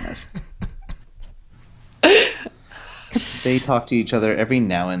be honest. They talk to each other every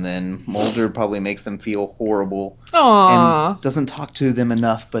now and then. Mulder probably makes them feel horrible Aww. and doesn't talk to them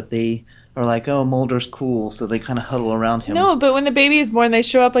enough, but they are like, oh, Mulder's cool, so they kind of huddle around him. No, but when the baby is born, they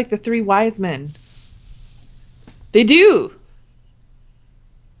show up like the 3 wise men. They do.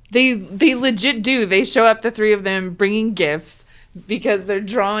 They legit do. They show up, the 3 of them, bringing gifts because they're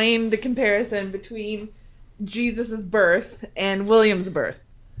drawing the comparison between Jesus' birth and William's birth.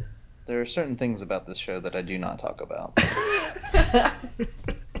 There are certain things about this show that I do not talk about.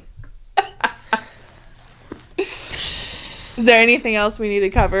 Is there anything else we need to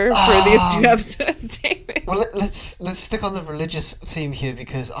cover for these 2 episodes, David? Well, let's stick on the religious theme here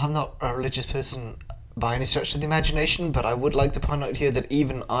because I'm not a religious person by any stretch of the imagination, but I would like to point out here that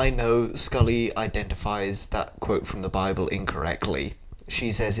even I know Scully identifies that quote from the Bible incorrectly.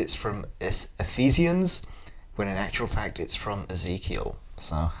 She says it's from Ephesians, when in actual fact it's from Ezekiel.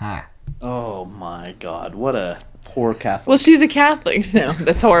 So, ha. Oh my god, what a poor Catholic. Well, she's a Catholic. No,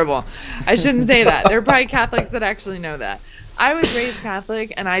 that's horrible. I shouldn't say that. There are probably Catholics that actually know that. I was raised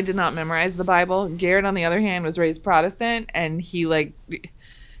Catholic, and I did not memorize the Bible. Garrett, on the other hand, was raised Protestant, and he,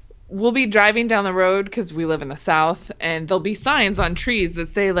 we'll be driving down the road, because we live in the South, and there'll be signs on trees that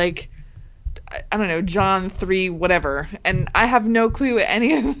say, I don't know, John 3 whatever, and I have no clue what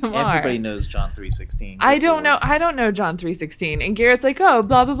any of them are. Everybody knows John 3:16. I don't know John 3:16, and Garrett's like, oh,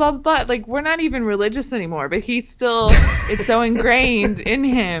 blah blah blah blah. Like, we're not even religious anymore, but he's still, it's so ingrained in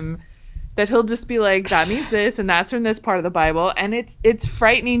him that he'll just be like, that means this, and that's from this part of the Bible, and it's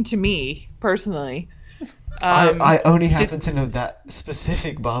frightening to me personally. I only happen to know that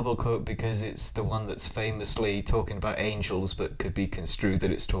specific Bible quote because it's the one that's famously talking about angels, but could be construed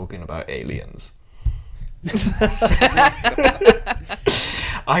that it's talking about aliens.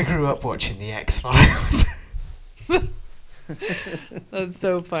 I grew up watching the X-Files. That's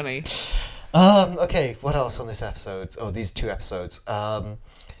so funny. Okay, what else on this episode? Oh, these 2 episodes.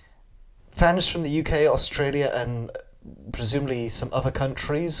 Fans from the UK, Australia, and presumably some other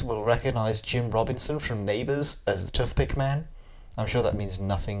countries will recognise Jim Robinson from Neighbours as the Toothpick Man. I'm sure that means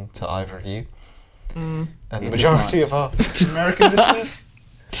nothing to either of you. And the majority of our American listeners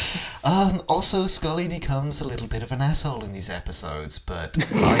Also, Scully becomes a little bit of an asshole in these episodes, but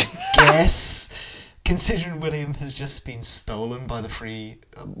I guess, considering William has just been stolen by the three,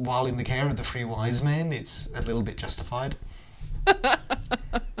 while in the care of the three wise men, it's a little bit justified.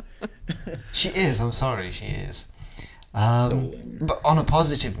 She is, I'm sorry, she is. But on a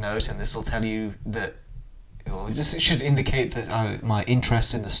positive note, and this will tell you that, or just it should indicate that my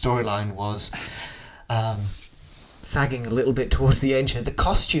interest in the storyline was sagging a little bit towards the end here. The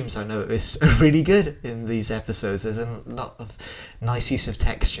costumes, I noticed, are really good in these episodes. There's a lot of nice use of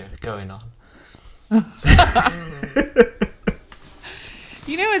texture going on.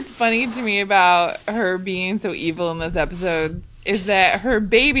 You know what's funny to me about her being so evil in this episode is that her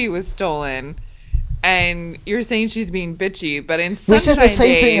baby was stolen, and you're saying she's being bitchy, but in Sunshine We said the same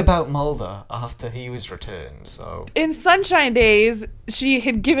Days, thing about Mulder after he was returned, so... in Sunshine Days, she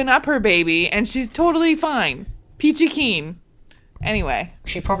had given up her baby, and she's totally fine. Peachy keen. Anyway.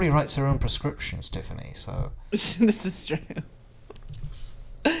 She probably writes her own prescriptions, Tiffany, so... This is true.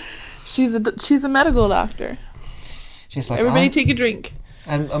 She's a medical doctor. She's like, Everybody take a drink.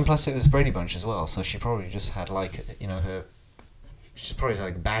 And plus it was Brady Bunch as well, so she probably just had like, you know, she's probably had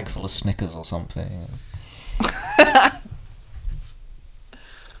like a bag full of Snickers or something.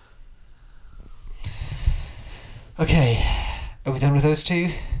 Okay, are we done with those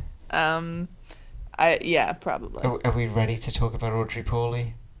two? Yeah, probably. Are we ready to talk about Audrey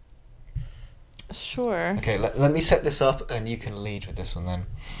Pauly? Sure. Okay, let me set this up and you can lead with this one then.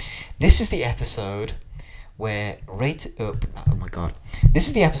 This is the episode where This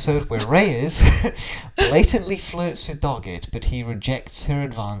is the episode where Reyes blatantly flirts with Doggett, but he rejects her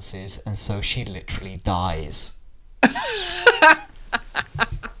advances, and so she literally dies. Wait,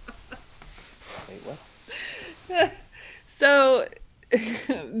 what? So,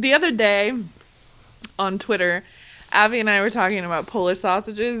 the other day on Twitter, Abby and I were talking about Polish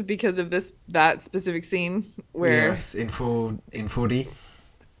sausages because of that specific scene where... Yes, in 4D.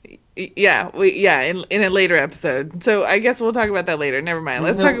 Yeah, in a later episode. So I guess we'll talk about that later. Never mind.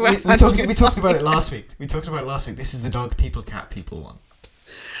 Let's talk about... We talked about it last week. This is the dog people, cat people one.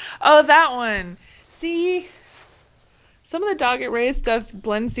 Oh, that one. See, some of the Doggett Reyes stuff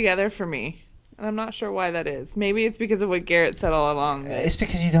blends together for me. And I'm not sure why that is. Maybe it's because of what Garrett said all along. It's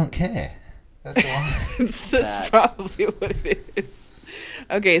because you don't care. That's why. That's probably what it is.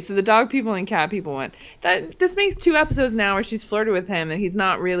 Okay, so the dog people and cat people one. This makes 2 episodes now where she's flirted with him and he's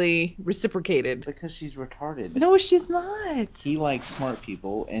not really reciprocated. Because she's retarded. No, she's not. He likes smart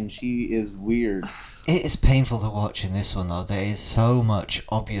people, and she is weird. It is painful to watch in this one, though. There is so much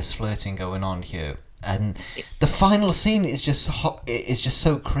obvious flirting going on here. And the final scene is just so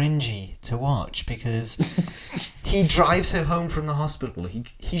cringy to watch because he drives her home from the hospital.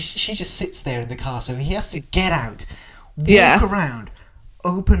 She just sits there in the car, so he has to get out, walk around,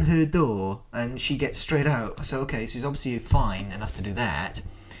 open her door, and she gets straight out. So okay, she's obviously fine enough to do that.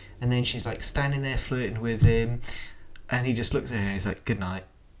 And then she's like standing there flirting with him, and he just looks at her and he's like, "Good night."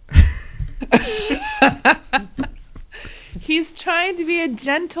 He's trying to be a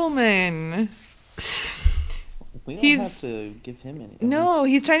gentleman. We don't have to give him anything. No,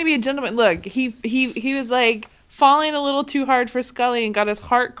 he's trying to be a gentleman. Look, he was like falling a little too hard for Scully and got his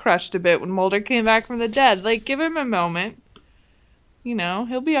heart crushed a bit when Mulder came back from the dead. Like, give him a moment. You know,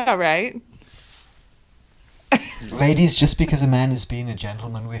 he'll be all right. Ladies, just because a man is being a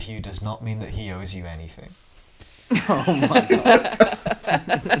gentleman with you does not mean that he owes you anything. Oh my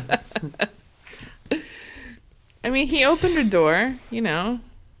god. I mean, he opened her door, you know.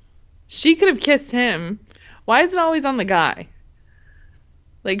 She could have kissed him. Why is it always on the guy?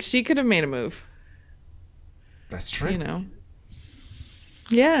 Like, she could have made a move. That's true. You know.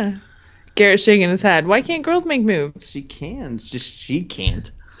 Yeah. Garrett shaking his head. Why can't girls make moves? She can. Just she can't.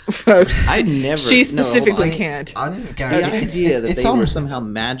 I never. She specifically can't. The idea that they were somehow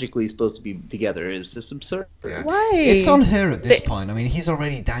magically supposed to be together is just absurd. Yeah. Why? It's on her at this point. I mean, he's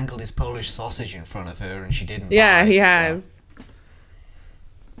already dangled his Polish sausage in front of her, and she didn't. Yeah, buy he it, has. So.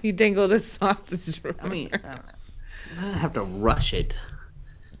 He dangled his sausage. I mean, I don't have to rush it.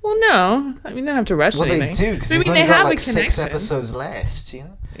 Well, no. I mean, they don't have to rush anything. Well, they do, because they've only got like 6 episodes left, you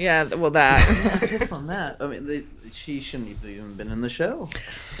know? Yeah, well, that. I guess on that, I mean, she shouldn't have even been in the show.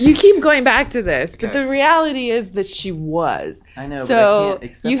 You keep going back to this, but Okay. the reality is that she was. I know, so but I can't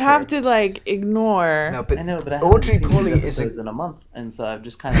accept you have her. to, like, ignore. No, but I know, but I Audrey haven't seen Pauly these is episodes in a month, and so I've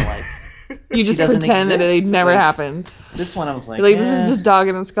just kind of like... You just doesn't pretend that it exist, never like- happened. This one I was like, You're like, this is just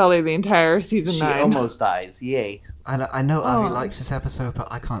Doggett and Scully the entire season she 9. almost dies, yay. I know Avi Oh. likes this episode, but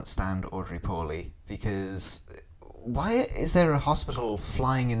I can't stand Audrey Pauly because Why is there a hospital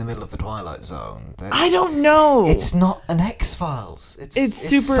flying in the middle of the Twilight Zone? I don't know. It's not an X-Files. It's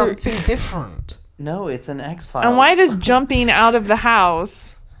super- something different. No, it's an X-Files. And why does jumping out of the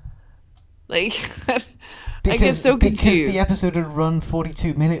house, like, I get so confused. Because the episode had run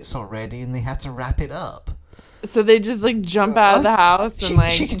 42 minutes already, and they had to wrap it up. So they just like jump out of the house and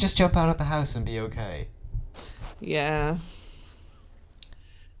like she can just jump out of the house and be okay. Yeah.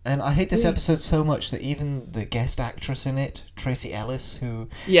 And I hate this episode so much that even the guest actress in it, Tracy Ellis, who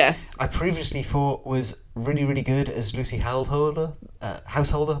Yes. I previously thought was really, really good as Lucy Householder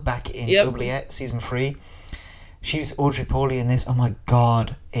back in Yep. Oubliette season 3. She's Audrey Pauly in this. Oh my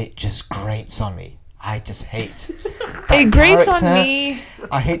god, it just grates on me. I just hate that It grates on character. me.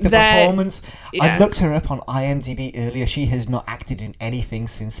 I hate the that- performance. I yeah. looked her up on IMDb earlier. She has not acted in anything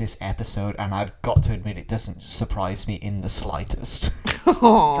since this episode, and I've got to admit it doesn't surprise me in the slightest.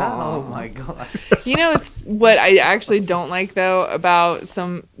 Oh my god. You know, it's what I actually don't like though about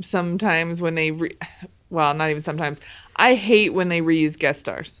sometimes when they well, not even sometimes. I hate when they reuse guest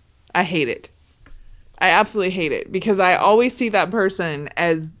stars. I hate it. I absolutely hate it because I always see that person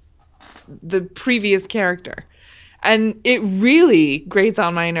as the previous character. And it really grates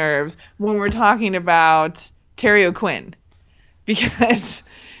on my nerves when we're talking about Terry O'Quinn because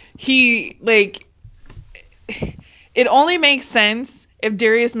he like it only makes sense if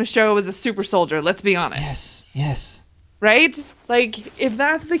Darius Michaud was a super soldier, let's be honest. Yes. Right? Like, if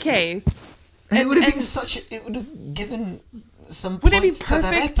that's the case... And it would have been it would have given some Wouldn't it be points to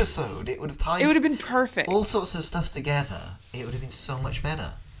that perfect? episode. It would have tied It would have been perfect. all sorts of stuff together. It would have been so much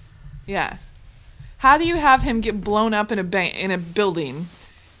better. Yeah. How do you have him get blown up in a building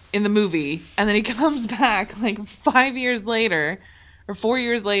in the movie, and then he comes back, like, 5 years later, or 4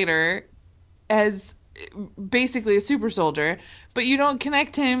 years later, as basically a super soldier, but you don't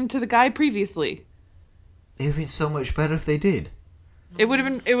connect him to the guy previously? It would have been so much better if they did. It would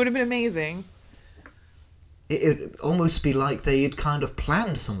have been amazing. It would almost be like they had kind of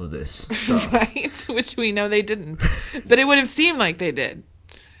planned some of this stuff. Right? Which we know they didn't. But it would have seemed like they did.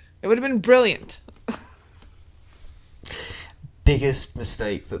 It would have been brilliant. Biggest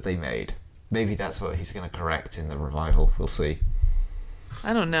mistake that they made. Maybe that's what he's going to correct in the revival. We'll see.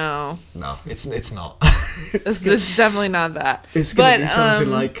 I don't know. No, it's not. It's definitely not that. It's going to be something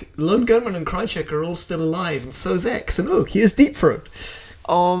like Lone Gunman and Krychek are all still alive, and so's X, and oh, here's Deep Throat.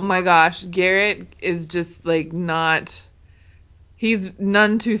 Oh my gosh, Garrett is just like not. He's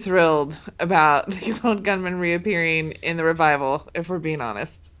none too thrilled about the Lone Gunman reappearing in the revival, if we're being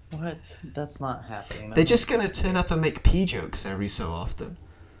honest. What? That's not happening. They're just going to turn up and make pee jokes every so often.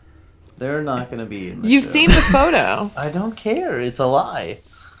 They're not going to be in the You've show. seen the photo. I don't care. It's a lie.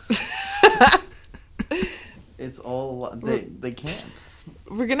 It's all they can't.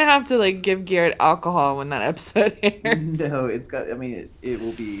 We're gonna have to like give Garrett alcohol when that episode airs. No, it's got. I mean, it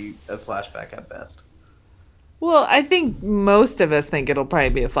will be a flashback at best. Well, I think most of us think it'll probably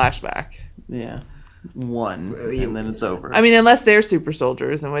be a flashback. Yeah, one, and then it's over. I mean, unless they're super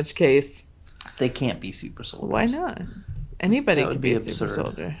soldiers, in which case, they can't be super soldiers. why not? Anybody That would could be be a super absurd.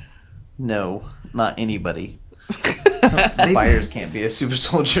 soldier. No, not anybody. Fires can't be a super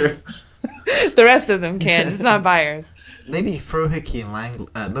soldier. The rest of them can, just not Byers. Maybe Frohickey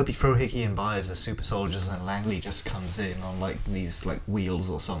and Byers are super soldiers, and Langley just comes in on like these like wheels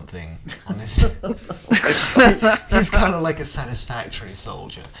or something. On his... He's kind of like a satisfactory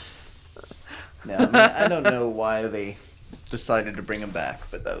soldier. No, I mean, I don't know why they decided to bring him back,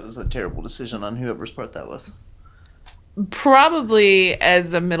 but that was a terrible decision on whoever's part that was. Probably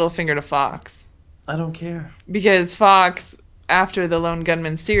as a middle finger to Fox. I don't care. Because Fox, after the Lone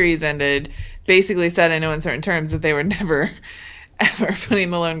Gunman series ended, basically said in no uncertain terms that they were never, ever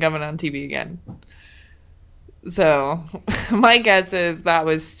putting the Lone Gunman on TV again. So, my guess is that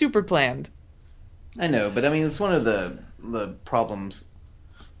was super planned. I know, but I mean, it's one of the problems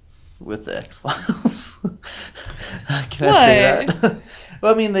with the X-Files. Can I say that?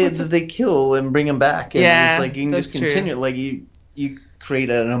 Well, I mean, they kill and bring him back, and Yeah, it's like you can that's just continue. true. Like you create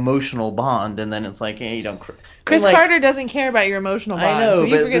an emotional bond, and then it's like, hey, you don't. Chris like, Carter doesn't care about your emotional I bonds. know, Can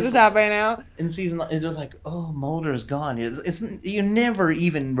you but forget this- this out by now? in season, it's just like, oh, Mulder's gone. It's you're never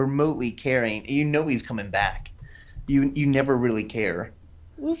even remotely caring. You know he's coming back. You never really care.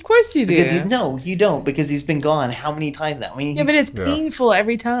 Well, of course you do. Because you don't, because he's been gone how many times now? I mean, Yeah, but it's painful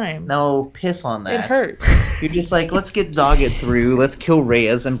every time. no, piss on that. It hurts. You're just like, let's get Doggett through, let's kill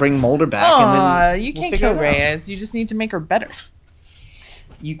Reyes and bring Mulder back, and Aw, then you we'll can't figure kill it out. Reyes. You just need to make her better.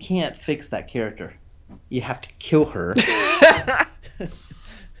 You can't fix that character. You have to kill her.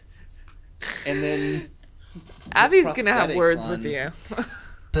 And then Abby's gonna have prosthetics words on. with you.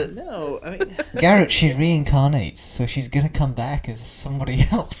 But No, I mean, Garrett, she reincarnates, so she's gonna come back as somebody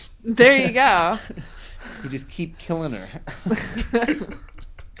else. There you go. you just keep killing her.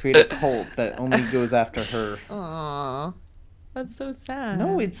 Create a cult that only goes after her. Aww. That's so sad.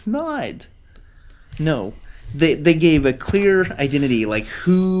 No, it's not. No. They gave a clear identity, like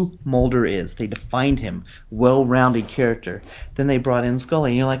who Mulder is. They defined him. Well-rounded character. Then they brought in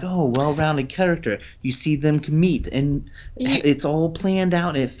Scully, and you're like, oh, well-rounded character. You see them meet, and it's all planned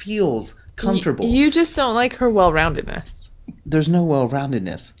out, and it feels comfortable. You just don't like her well-roundedness. There's no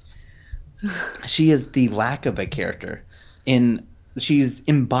well-roundedness. She is the lack of a character. She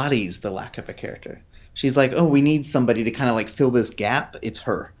embodies the lack of a character. She's like, oh, we need somebody to kind of like fill this gap. It's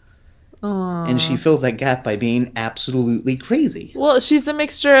her. Aww. And she fills that gap by being absolutely crazy. Well, she's a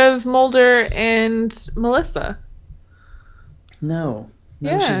mixture of Mulder and Melissa. No,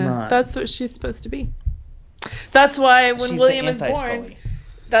 Yeah, she's not. that's what she's supposed to be. That's why when She's William the is born, anti-Scully.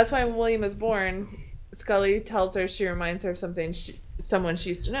 that's why when William is born, Scully tells her she reminds her of someone she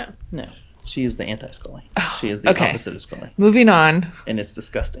used to know. No, she is the anti-Scully. She is the okay. opposite of Scully. Moving on. And it's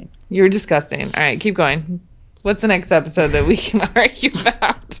disgusting. You're disgusting. All right, keep going. What's the next episode that we can argue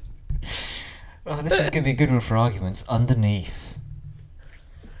about? Oh, this is gonna be a good one for arguments. Underneath.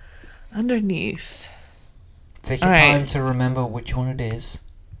 Underneath. Take your All right. time to remember which one it is.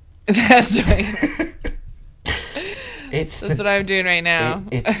 That's right. It's That's what I'm doing right now.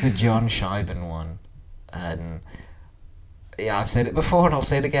 It's the John Scheiben one, and yeah, I've said it before and I'll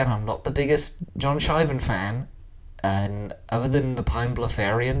say it again. I'm not the biggest John Scheiben fan, and other than the Pine Bluff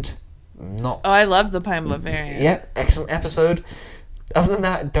variant, not. Oh, I love the Pine Bluff variant. Yeah, excellent episode. Other than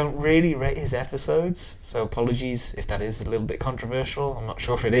that, don't really rate his episodes, so apologies if that is a little bit controversial. I'm not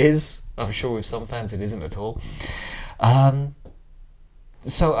sure if it is. I'm sure with some fans it isn't at all.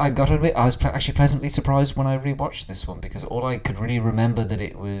 So I got to admit, I was actually pleasantly surprised when I rewatched this one, because all I could really remember that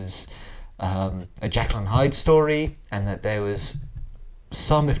it was a Jekyll and Hyde story, and that there was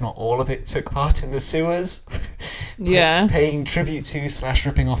some, if not all of it, took part in the sewers. Yeah. Paying tribute to /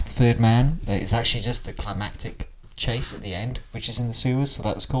 ripping off the third man. It's actually just the climactic chase at the end, which is in the sewers, so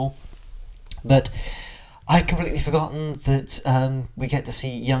that was cool. But I'd completely forgotten that we get to see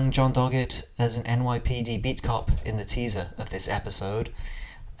young John Doggett as an NYPD beat cop in the teaser of this episode,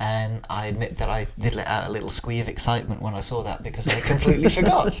 and I admit that I did let out a little squee of excitement when I saw that, because I completely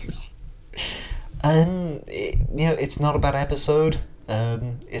forgot. And it's not a bad episode.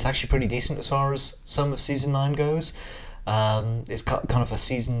 It's actually pretty decent as far as some of season 9 goes. It's got kind of a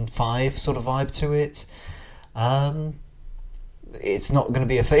season 5 sort of vibe to it. It's not going to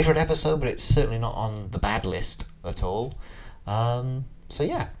be a favourite episode, but it's certainly not on the bad list at all. So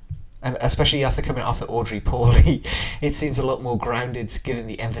yeah, and especially after coming after Audrey Pauly, it seems a lot more grounded, given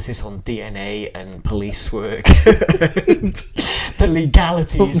the emphasis on DNA and police work and the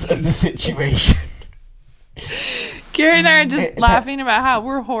legalities of the situation. Gary and I are just laughing about how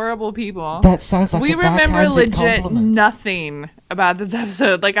we're horrible people. That sounds like we a remember backhanded legit compliment. nothing about this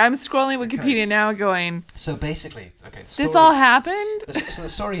episode. Like, I'm scrolling Wikipedia now going, So basically, okay, the story, this all happened? So the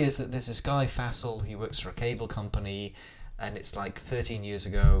story is that there's this guy, Fassel, he works for a cable company, and it's like 13 years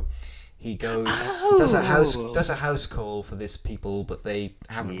ago. He goes, does a house call for this people, but they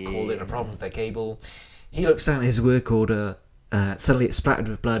haven't called it a problem with their cable. He looks down at his work order, suddenly it's splattered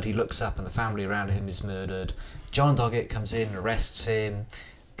with blood. He looks up and the family around him is murdered. John Doggett comes in, arrests him,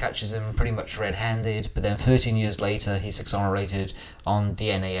 catches him pretty much red-handed, but then 13 years later he's exonerated on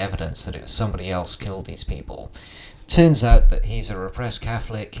DNA evidence that it was somebody else killed these people. Turns out that he's a repressed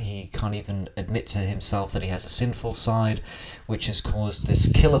Catholic. He can't even admit to himself that he has a sinful side, which has caused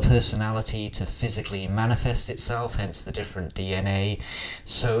this killer personality to physically manifest itself, hence the different DNA.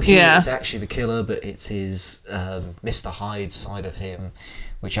 So he is actually the killer, but it's his Mr. Hyde side of him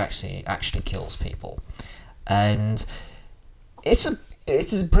which actually kills people. And it's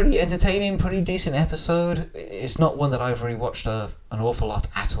a pretty entertaining, pretty decent episode. It's not one that I've really watched an awful lot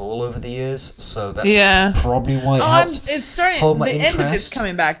at all over the years, so that's probably why it helped it's starting. hold my the interest. end of it's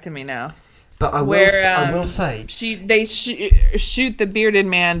coming back to me now. But I will say, they shoot the bearded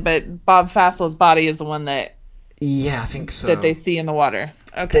man, but Bob Fassel's body is the one that I think so, that they see in the water.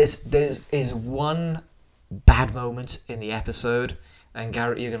 Okay, there's one bad moment in the episode, and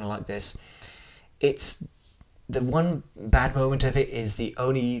Garrett, you're gonna like this. It's the one bad moment of it is the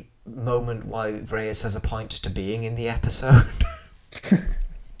only moment why Reyes has a point to being in the episode.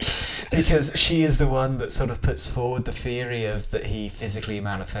 Because she is the one that sort of puts forward the theory of that he physically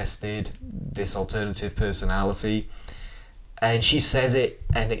manifested this alternative personality. And she says it,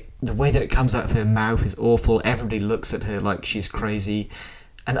 and the way that it comes out of her mouth is awful. Everybody looks at her like she's crazy.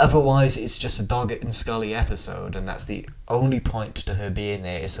 And otherwise, it's just a Doggett and Scully episode, and that's the only point to her being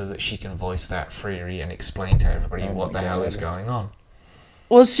there is so that she can voice that theory and explain to everybody what the hell is going on.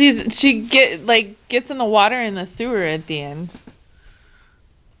 Well, she gets in the water in the sewer at the end.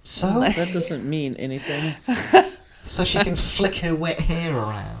 So That doesn't mean anything. so she can flick her wet hair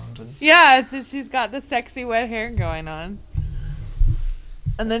around. And... Yeah, so she's got the sexy wet hair going on.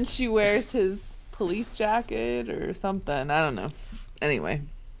 And then she wears his police jacket or something. I don't know. Anyway.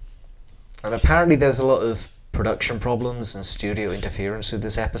 And apparently there's a lot of production problems and studio interference with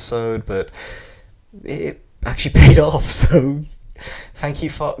this episode, but it actually paid off, so thank you,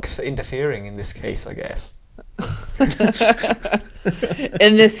 Fox, for interfering in this case, I guess.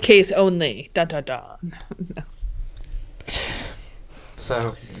 In this case only. Dun dun dun.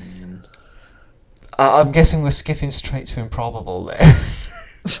 So, I'm guessing we're skipping straight to Improbable there.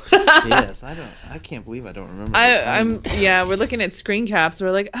 Yes, I can't believe I don't remember. We're looking at screen caps.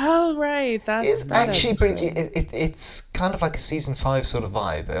 We're like, oh right, that's It's that actually episode. pretty. It's kind of like a season 5 sort of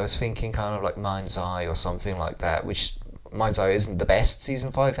vibe. I was thinking kind of like Mind's Eye or something like that, which Mind's Eye isn't the best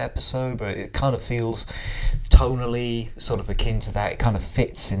season 5 episode, but it kind of feels tonally sort of akin to that. It kind of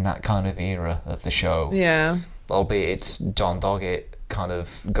fits in that kind of era of the show. Yeah. Albeit it's John Doggett kind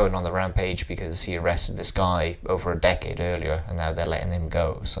of going on the rampage because he arrested this guy over a decade earlier, and now they're letting him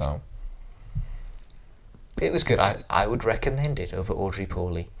go. So it was good. I would recommend it over Audrey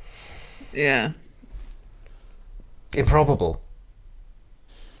Pauly. Yeah. Improbable.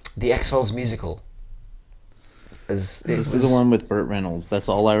 The X-Files musical. This This is the one with Burt Reynolds. That's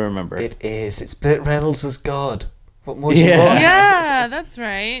all I remember. It is. It's Burt Reynolds as God. What more do you Yeah. want? Yeah, that's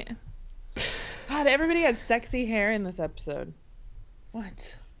right. God, everybody had sexy hair in this episode.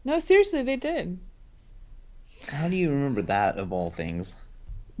 What? No, seriously, they did. How do you remember that of all things?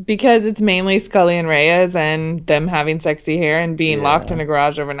 Because it's mainly Scully and Reyes and them having sexy hair and being Yeah. locked in a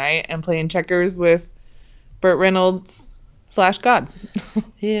garage overnight and playing checkers with Burt Reynolds / God.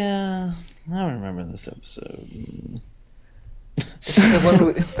 Yeah, I remember this episode.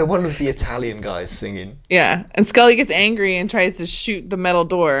 It's the one with the Italian guys singing. Yeah, and Scully gets angry and tries to shoot the metal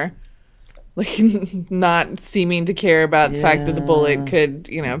door, like not seeming to care about the fact that the bullet could,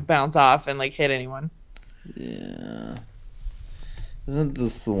 bounce off and like hit anyone. Yeah. Isn't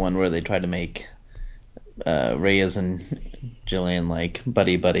this the one where they try to make Reyes and Jillian like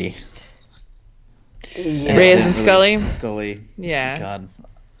buddy? Yeah. Reyes and Scully. Scully. Yeah, God.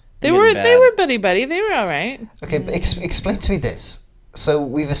 they I'm were getting they bad. were buddy. They were all right. Okay, but explain to me this. So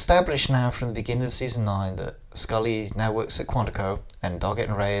we've established now from the beginning of season 9 that Scully now works at Quantico, and Doggett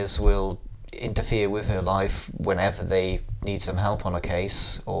and Reyes will interfere with her life whenever they need some help on a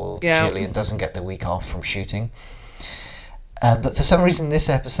case, or Yeah. Jillian doesn't get the week off from shooting. But for some reason this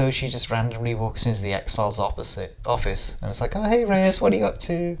episode she just randomly walks into the X-Files office and it's like, oh hey Reyes, what are you up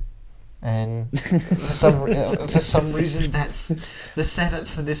to? And for some reason that's the setup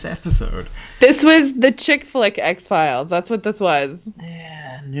for this episode. This was the chick flick X-Files. That's what this was.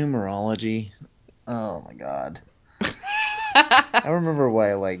 Yeah, numerology. Oh my god. I remember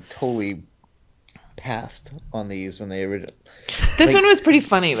why I totally passed on these when they originally. This one was pretty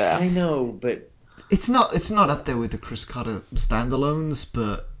funny though. I know, but It's not up there with the Chris Carter standalones,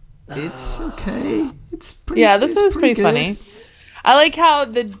 but it's okay. It's pretty. Yeah, this it's was pretty good. funny. I like how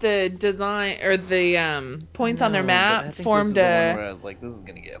the design or the points on their No, but I map think this is formed the one a where I was like, this is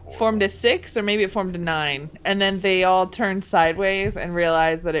gonna get horrible. formed a 6 or maybe it formed a 9, and then they all turned sideways and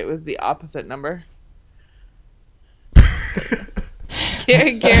realized that it was the opposite number.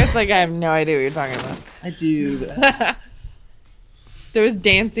 Garrett's like, I have no idea what you're talking about. I do. There was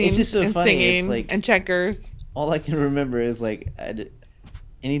dancing It's just so and funny, it's singing like- and checkers. All I can remember is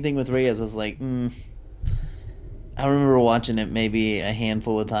anything with Reyes. I was like, I remember watching it maybe a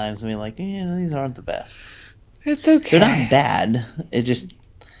handful of times and being like, yeah, these aren't the best. It's okay. They're not bad. It just,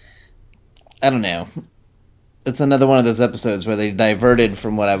 I don't know. It's another one of those episodes where they diverted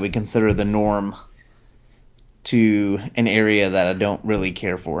from what I would consider the norm to an area that I don't really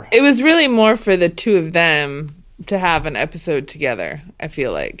care for. It was really more for the two of them to have an episode together, I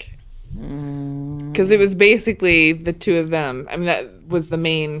feel like. Because it was basically the two of them. I mean, that was the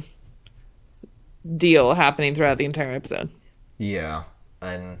main deal happening throughout the entire episode. Yeah,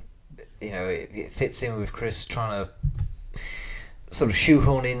 and it fits in with Chris trying to sort of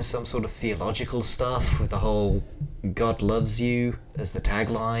shoehorn in some sort of theological stuff with the whole "God loves you" as the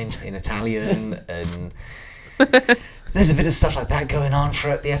tagline in Italian, and there's a bit of stuff like that going on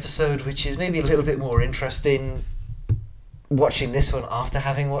throughout the episode, which is maybe a little bit more interesting watching this one after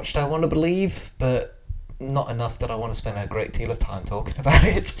having watched I Want to Believe, but not enough that I want to spend a great deal of time talking about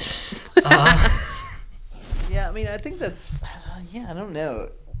it. Yeah, I mean, I think that's. Yeah, I don't know.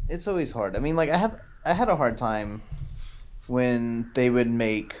 It's always hard. I mean, like I had a hard time when they would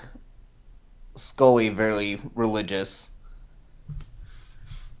make Scully very religious,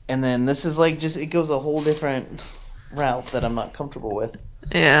 and then this is like just it goes a whole different route that I'm not comfortable with.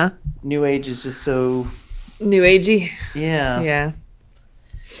 Yeah. New Age is just so. New agey. Yeah. Yeah.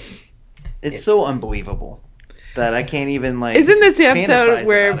 It's so unbelievable that I can't even like. Isn't this the fantasize episode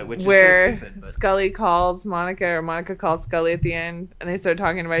where about it, which is so where stupid, but- Scully calls Monica or Monica calls Scully at the end and they start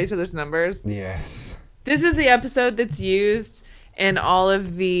talking about each other's numbers? Yes. This is the episode that's used in all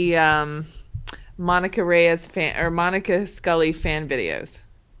of the Monica Reyes fan or Monica Scully fan videos.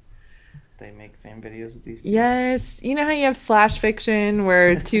 They make fan videos of these two. Yes, you know how you have slash fiction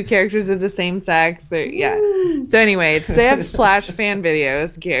where two characters of the same sex. Yeah. So anyway, they have slash fan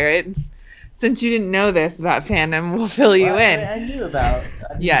videos, Garrett. Since you didn't know this about fandom, we'll fill you Well, in. I knew about. I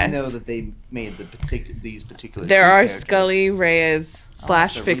didn't Yes. know that they made these particular. There two are characters. Scully Reyes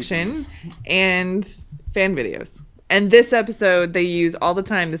slash to read fiction these. and fan videos. And this episode, they use all the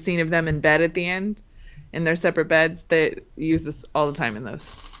time the scene of them in bed at the end, in their separate beds. They use this all the time in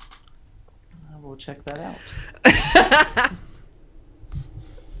those. I will check that out.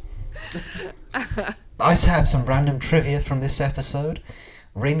 I also have some random trivia from this episode.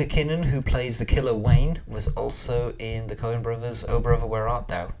 Ray McKinnon, who plays the killer Wayne, was also in the Coen Brothers' Oh Brother, Where Art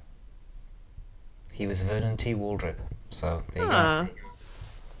Thou? He was Vernon T. Waldrop. So, there you Huh.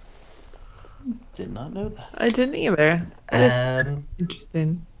 Did not know that. I didn't either. go.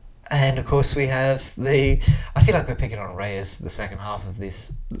 Interesting. And of course we have I feel like we're picking on Reyes the second half of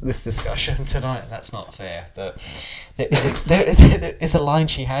this discussion tonight. That's not fair, but there is a line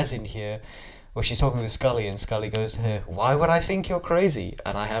she has in here where she's talking with Scully, and Scully goes to her, "Why would I think you're crazy?"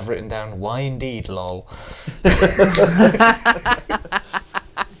 And I have written down, "Why indeed, lol."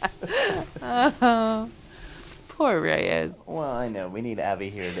 Poor Reyes. Well, I know we need Abby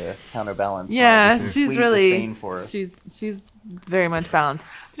here to counterbalance. Yeah, my she's complete really disdain for her. she's very much balanced.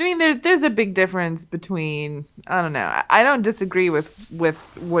 But I mean, there's a big difference between I don't know. I don't disagree with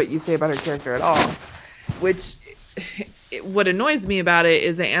what you say about her character at all. Which what annoys me about it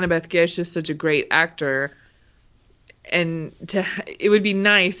is that Annabeth Gish is such a great actor, and it would be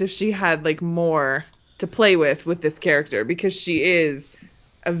nice if she had like more to play with this character because she is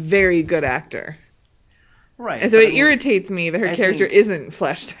a very good actor. Right. And so but it I mean, irritates me that her I character think isn't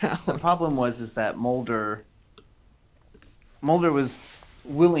fleshed The out. problem is that Mulder was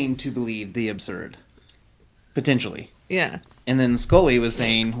willing to believe the absurd, potentially. Yeah. And then Scully was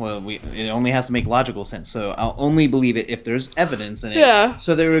saying, well, it only has to make logical sense, so I'll only believe it if there's evidence in it. Yeah.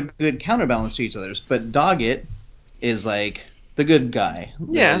 So they were a good counterbalance to each other. But Doggett is like the good guy.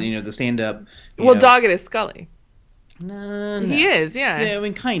 Yeah. The stand-up. Well, Doggett is Scully. No. He is, yeah. Yeah, I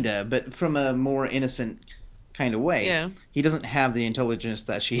mean, kind of, but from a more innocent kind of way. Yeah. He doesn't have the intelligence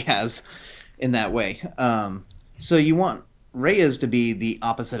that she has in that way. So you want Reyes to be the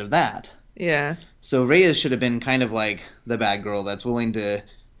opposite of that. Yeah. So Reyes should have been kind of like the bad girl that's willing to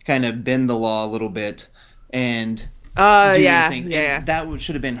kind of bend the law a little bit and do Yeah. these things. Yeah. And that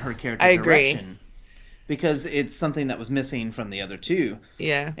should have been her character I agree. direction. Because it's something that was missing from the other two.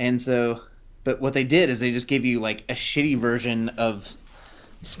 Yeah. And so, but what they did is they just gave you like a shitty version of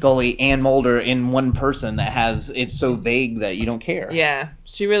Scully and Mulder in one person that it's so vague that you don't care. Yeah.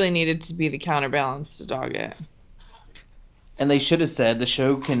 She really needed to be the counterbalance to Doggett. And they should have said the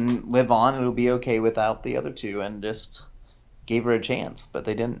show can live on, it'll be okay without the other two, and just gave her a chance, but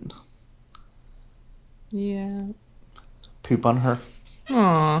they didn't. Yeah. Poop on her.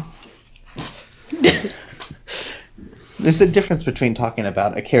 Aw. There's a difference between talking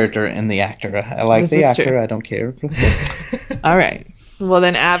about a character and the actor. I like This the is actor, true. I don't care. All right. Well,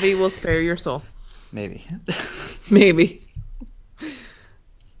 then Abby will spare your soul. Maybe. Maybe.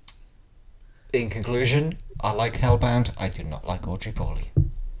 In conclusion, I like Hellbound. I do not like Audrey Pauly.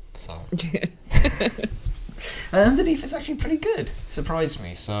 So, and Underneath is actually pretty good. Surprised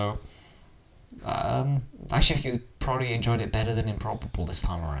me. So, actually, I think you probably enjoyed it better than Improbable this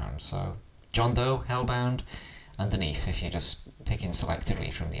time around. So, John Doe, Hellbound, Underneath. If you're just picking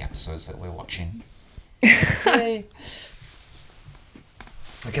selectively from the episodes that we're watching. Yay.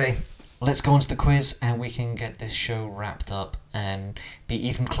 Okay, let's go on to the quiz and we can get this show wrapped up and be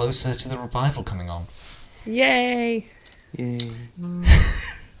even closer to the revival coming on. Yay. Yay.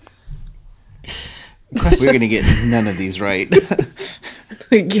 Question- We're going to get none of these right.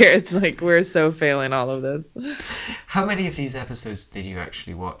 Garrett's like, we're so failing all of this. How many of these episodes did you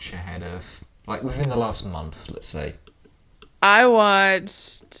actually watch ahead of, like, within the last month, let's say? I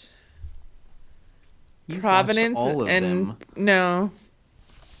watched You've Providence watched all of and them. no.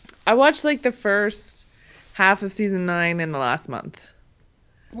 I watched like the first half of season 9 in the last month.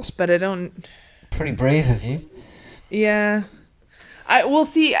 But I don't. Pretty brave of you. Yeah. We'll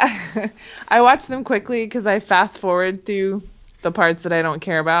see. I watch them quickly because I fast forward through the parts that I don't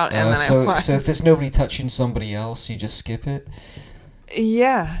care about, and then I watch. So if there's nobody touching somebody else, you just skip it?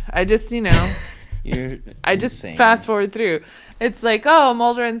 Yeah, I just I just insane. fast forward through. It's like, oh,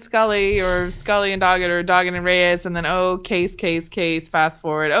 Mulder and Scully, or Scully and Doggett, or Doggett and Reyes, and then case, fast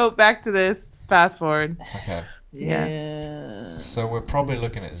forward. Oh, back to this, fast forward. Okay. Yeah. So we're probably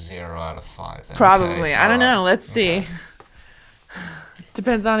looking at 0 out of 5 then. Probably. Okay. I don't know. Alright. Let's see. Okay.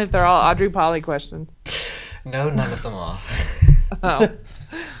 Depends on if they're all Audrey Polly questions. No, none of them are. Oh.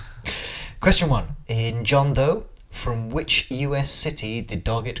 Question 1. In John Doe, from which US city did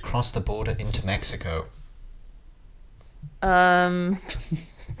Doggett cross the border into Mexico?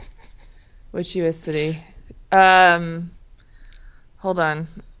 Which U.S. city? Hold on.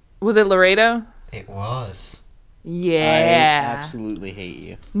 Was it Laredo? It was. Yeah. I absolutely hate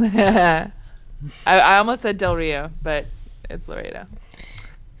you. I almost said Del Rio, but it's Laredo.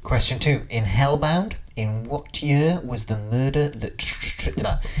 Question 2. In Hellbound, in what year was the murder that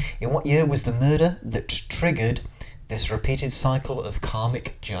triggered this repeated cycle of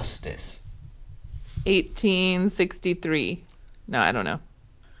karmic justice? 1863. No, I don't know.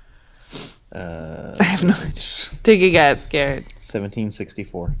 I have no idea. Take a guess, Garrett.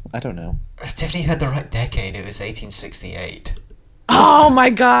 1764. I don't know. Tiffany had the right decade. It was 1868. Oh my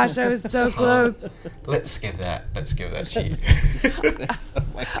gosh, I was so close. Let's give that to you. Oh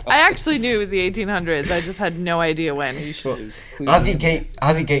my God. I actually knew it was the 1800s. I just had no idea when. Ivy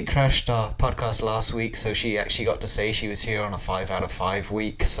Gate crashed our podcast last week, so she actually got to say she was here on a 5 out of 5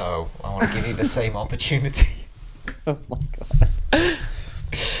 week, so I want to give you the same opportunity. Oh my God.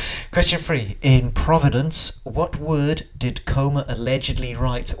 Question 3. In Providence, what word did Comer allegedly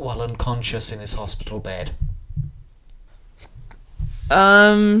write while unconscious in his hospital bed? He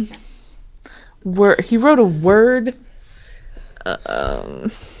wrote a word.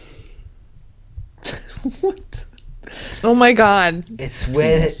 What? Oh my God. It's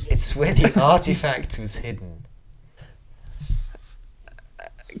where the artifact was hidden.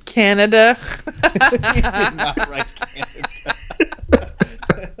 Canada. Not right, Canada.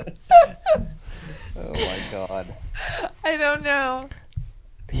 Oh my God. I don't know.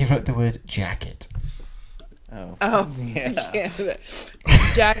 He wrote the word jacket. Oh, yeah. Canada.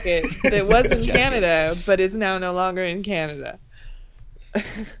 Jacket that was in Canada, but is now no longer in Canada. Oh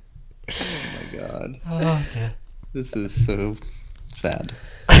my God. Oh dear. This is so sad.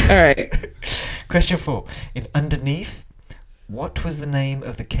 All right. Question 4. In Underneath, what was the name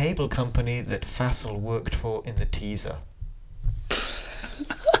of the cable company that Fassel worked for in the teaser?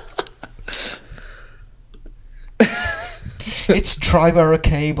 It's Triborough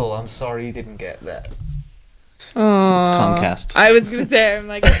Cable. I'm sorry you didn't get that. Oh, It's Comcast. I was gonna say, I'm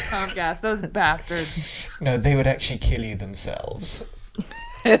like, it's Comcast. Those bastards. No, they would actually kill you themselves.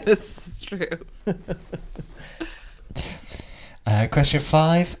 This is true. Question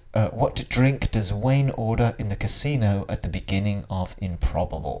 5. What drink does Wayne order in the casino at the beginning of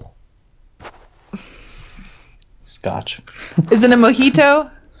Improbable? Scotch. Is it a mojito?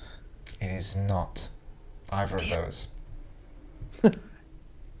 It is not either of those.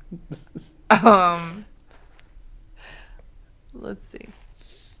 Let's see.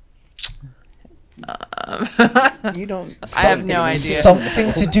 You don't. I have no idea.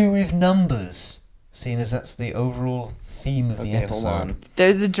 Something to do with numbers, seeing as that's the overall theme of the Okay, hold episode. on.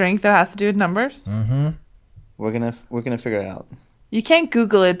 There's a drink that has to do with numbers. Mm-hmm. We're gonna figure it out. You can't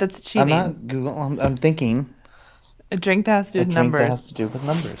Google it. That's cheating. I'm not Google. I'm thinking. A drink that has to do A with drink that numbers. has to do with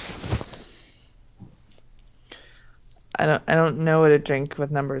numbers. I don't know what a drink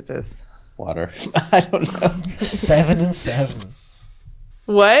with numbers is. Water. I don't know. 7 and 7.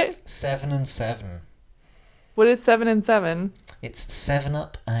 What? 7 and 7. What is 7 and 7? It's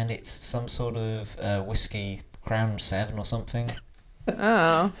 7-Up and it's some sort of whiskey, Crown 7 or something.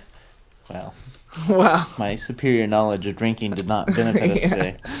 Oh. Wow. Wow. My superior knowledge of drinking did not benefit us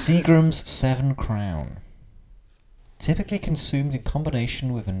today. Seagram's 7 Crown. Typically consumed in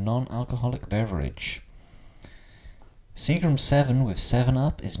combination with a non-alcoholic beverage. Seagram 7 with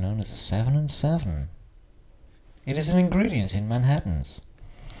 7-Up is known as a 7 and 7. It is an ingredient in Manhattans.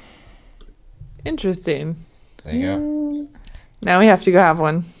 Interesting. There you go. Now we have to go have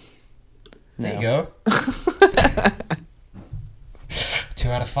one. There you go. 2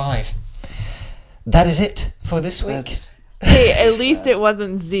 out of 5. That is it for this week. That's, Hey, at least it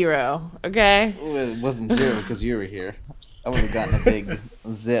wasn't 0, okay? it wasn't 0 because you were here. I would have gotten a big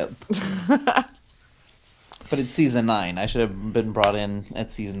zip. But it's season 9. I should have been brought in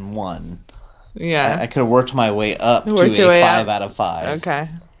at season 1. Yeah. I could have worked my way up Worked to your a way 5 up. out of 5. Okay.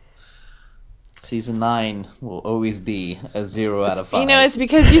 Season 9 will always be a 0 out of 5. You know, it's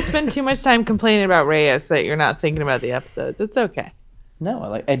because you spend too much time complaining about Reyes that you're not thinking about the episodes. It's okay.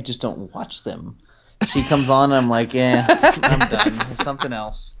 No, I just don't watch them. She comes on and I'm like, yeah, I'm done. There's something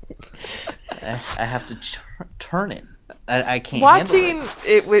else. I have to turn it. I can't handle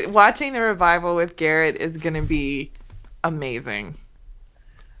it. Watching the revival with Garrett is going to be amazing.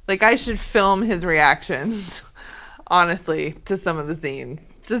 Like, I should film his reactions, honestly, to some of the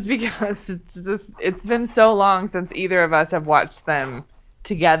scenes. Just because it's been so long since either of us have watched them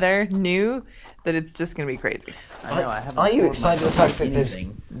together, new, that it's just going to be crazy. I know, I haven't Are you told excited the myself fact that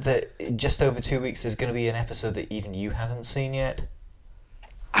anything. that just over 2 weeks there's going to be an episode that even you haven't seen yet?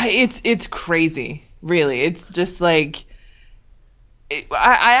 It's crazy, really. It's just like...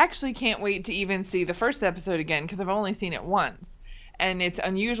 I actually can't wait to even see the first episode again because I've only seen it once. And it's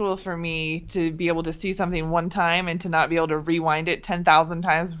unusual for me to be able to see something one time and to not be able to rewind it 10,000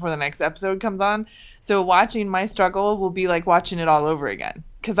 times before the next episode comes on. So watching my struggle will be like watching it all over again.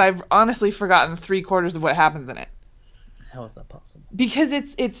 Because I've honestly forgotten 3/4 of what happens in it. How is that possible? Because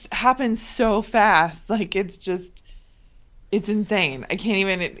it's happened so fast. Like, it's insane. I can't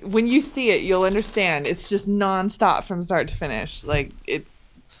even... When you see it, you'll understand. It's just nonstop from start to finish. Like,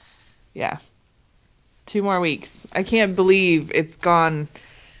 it's... Yeah. 2 more weeks. I can't believe it's gone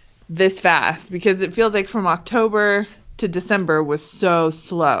this fast because it feels like from October to December was so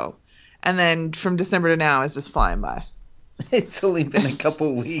slow. And then from December to now is just flying by. It's only been a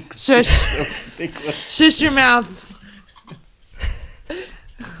couple weeks. Shush. It's so ridiculous. Shush your mouth.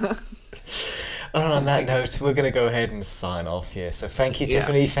 And on that note, we're going to go ahead and sign off here. So thank you,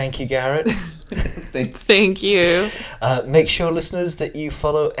 Tiffany. Thank you, Garrett. Thanks. Thank you. Make sure, listeners, that you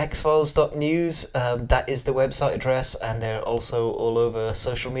follow xfiles.news. That is the website address, and they're also all over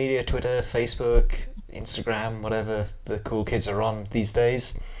social media, Twitter, Facebook, Instagram, whatever the cool kids are on these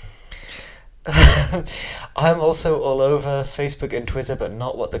days. I'm also all over Facebook and Twitter, but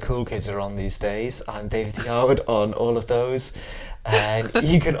not what the cool kids are on these days. I'm David Howard on all of those. And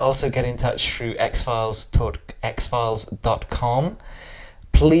you can also get in touch through xfiles.com.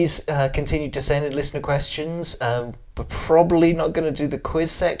 Please continue to send in listener questions. We're probably not going to do the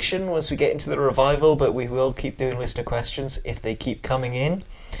quiz section once we get into the revival, but we will keep doing listener questions if they keep coming in.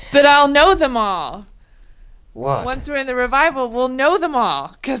 But I'll know them all. What? Once we're in the revival, we'll know them all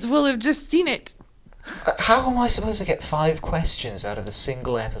because we'll have just seen it. How am I supposed to get 5 questions out of a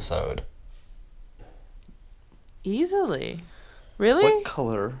single episode? Easily. Really? What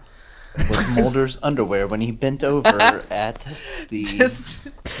color was Mulder's underwear when he bent over at the Just-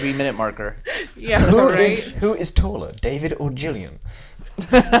 3-minute marker? Yeah, Who right. is taller, David or Gillian?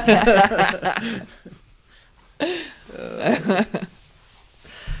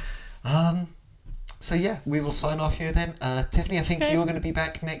 So yeah, we will sign off here then. Tiffany, I think you're going to be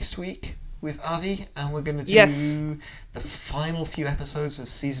back next week with Avi, and we're going to do Yes. the final few episodes of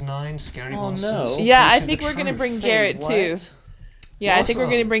season 9, Scary Oh, Monsters. no. Yeah, Fall I to think the we're going to Truth. bring Say Garrett what? too. Yeah, I think we're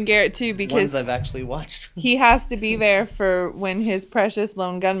going to Awesome. bring Garrett too Ones because I've actually watched. he has to be there for when his precious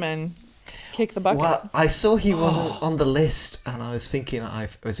lone gunman kick the bucket. Well, I saw he wasn't on the list, and I was thinking I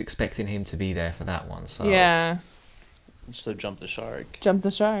was expecting him to be there for that one. So Yeah, So jump the shark. jump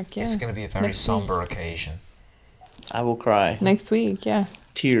the shark. Yeah, it's going to be a very Next somber occasion. I will cry. next week. Yeah,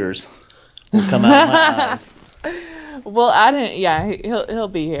 Tears will come out of my eyes. we'll add him. Yeah, he'll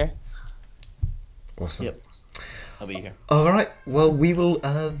be here. Awesome. Yep. I'll be here. All right. Well, we'll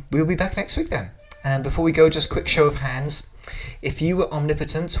be back next week then. And before we go, just quick show of hands. If you were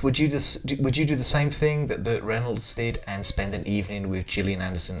omnipotent, would you do the same thing that Burt Reynolds did and spend an evening with Gillian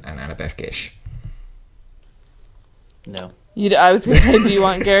Anderson and Annabeth Gish? No. I was going to say, do you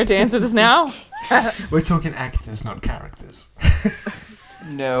want Garrett to answer this now? We're talking actors, not characters.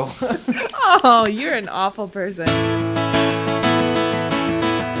 No. Oh, you're an awful person.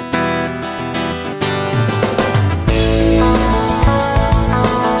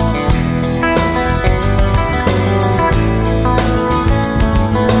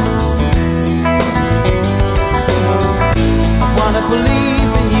 Wanna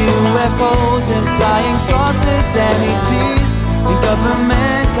believe in UFOs and flying saucers and ETs and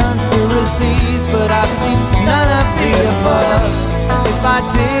government conspiracies, but I've seen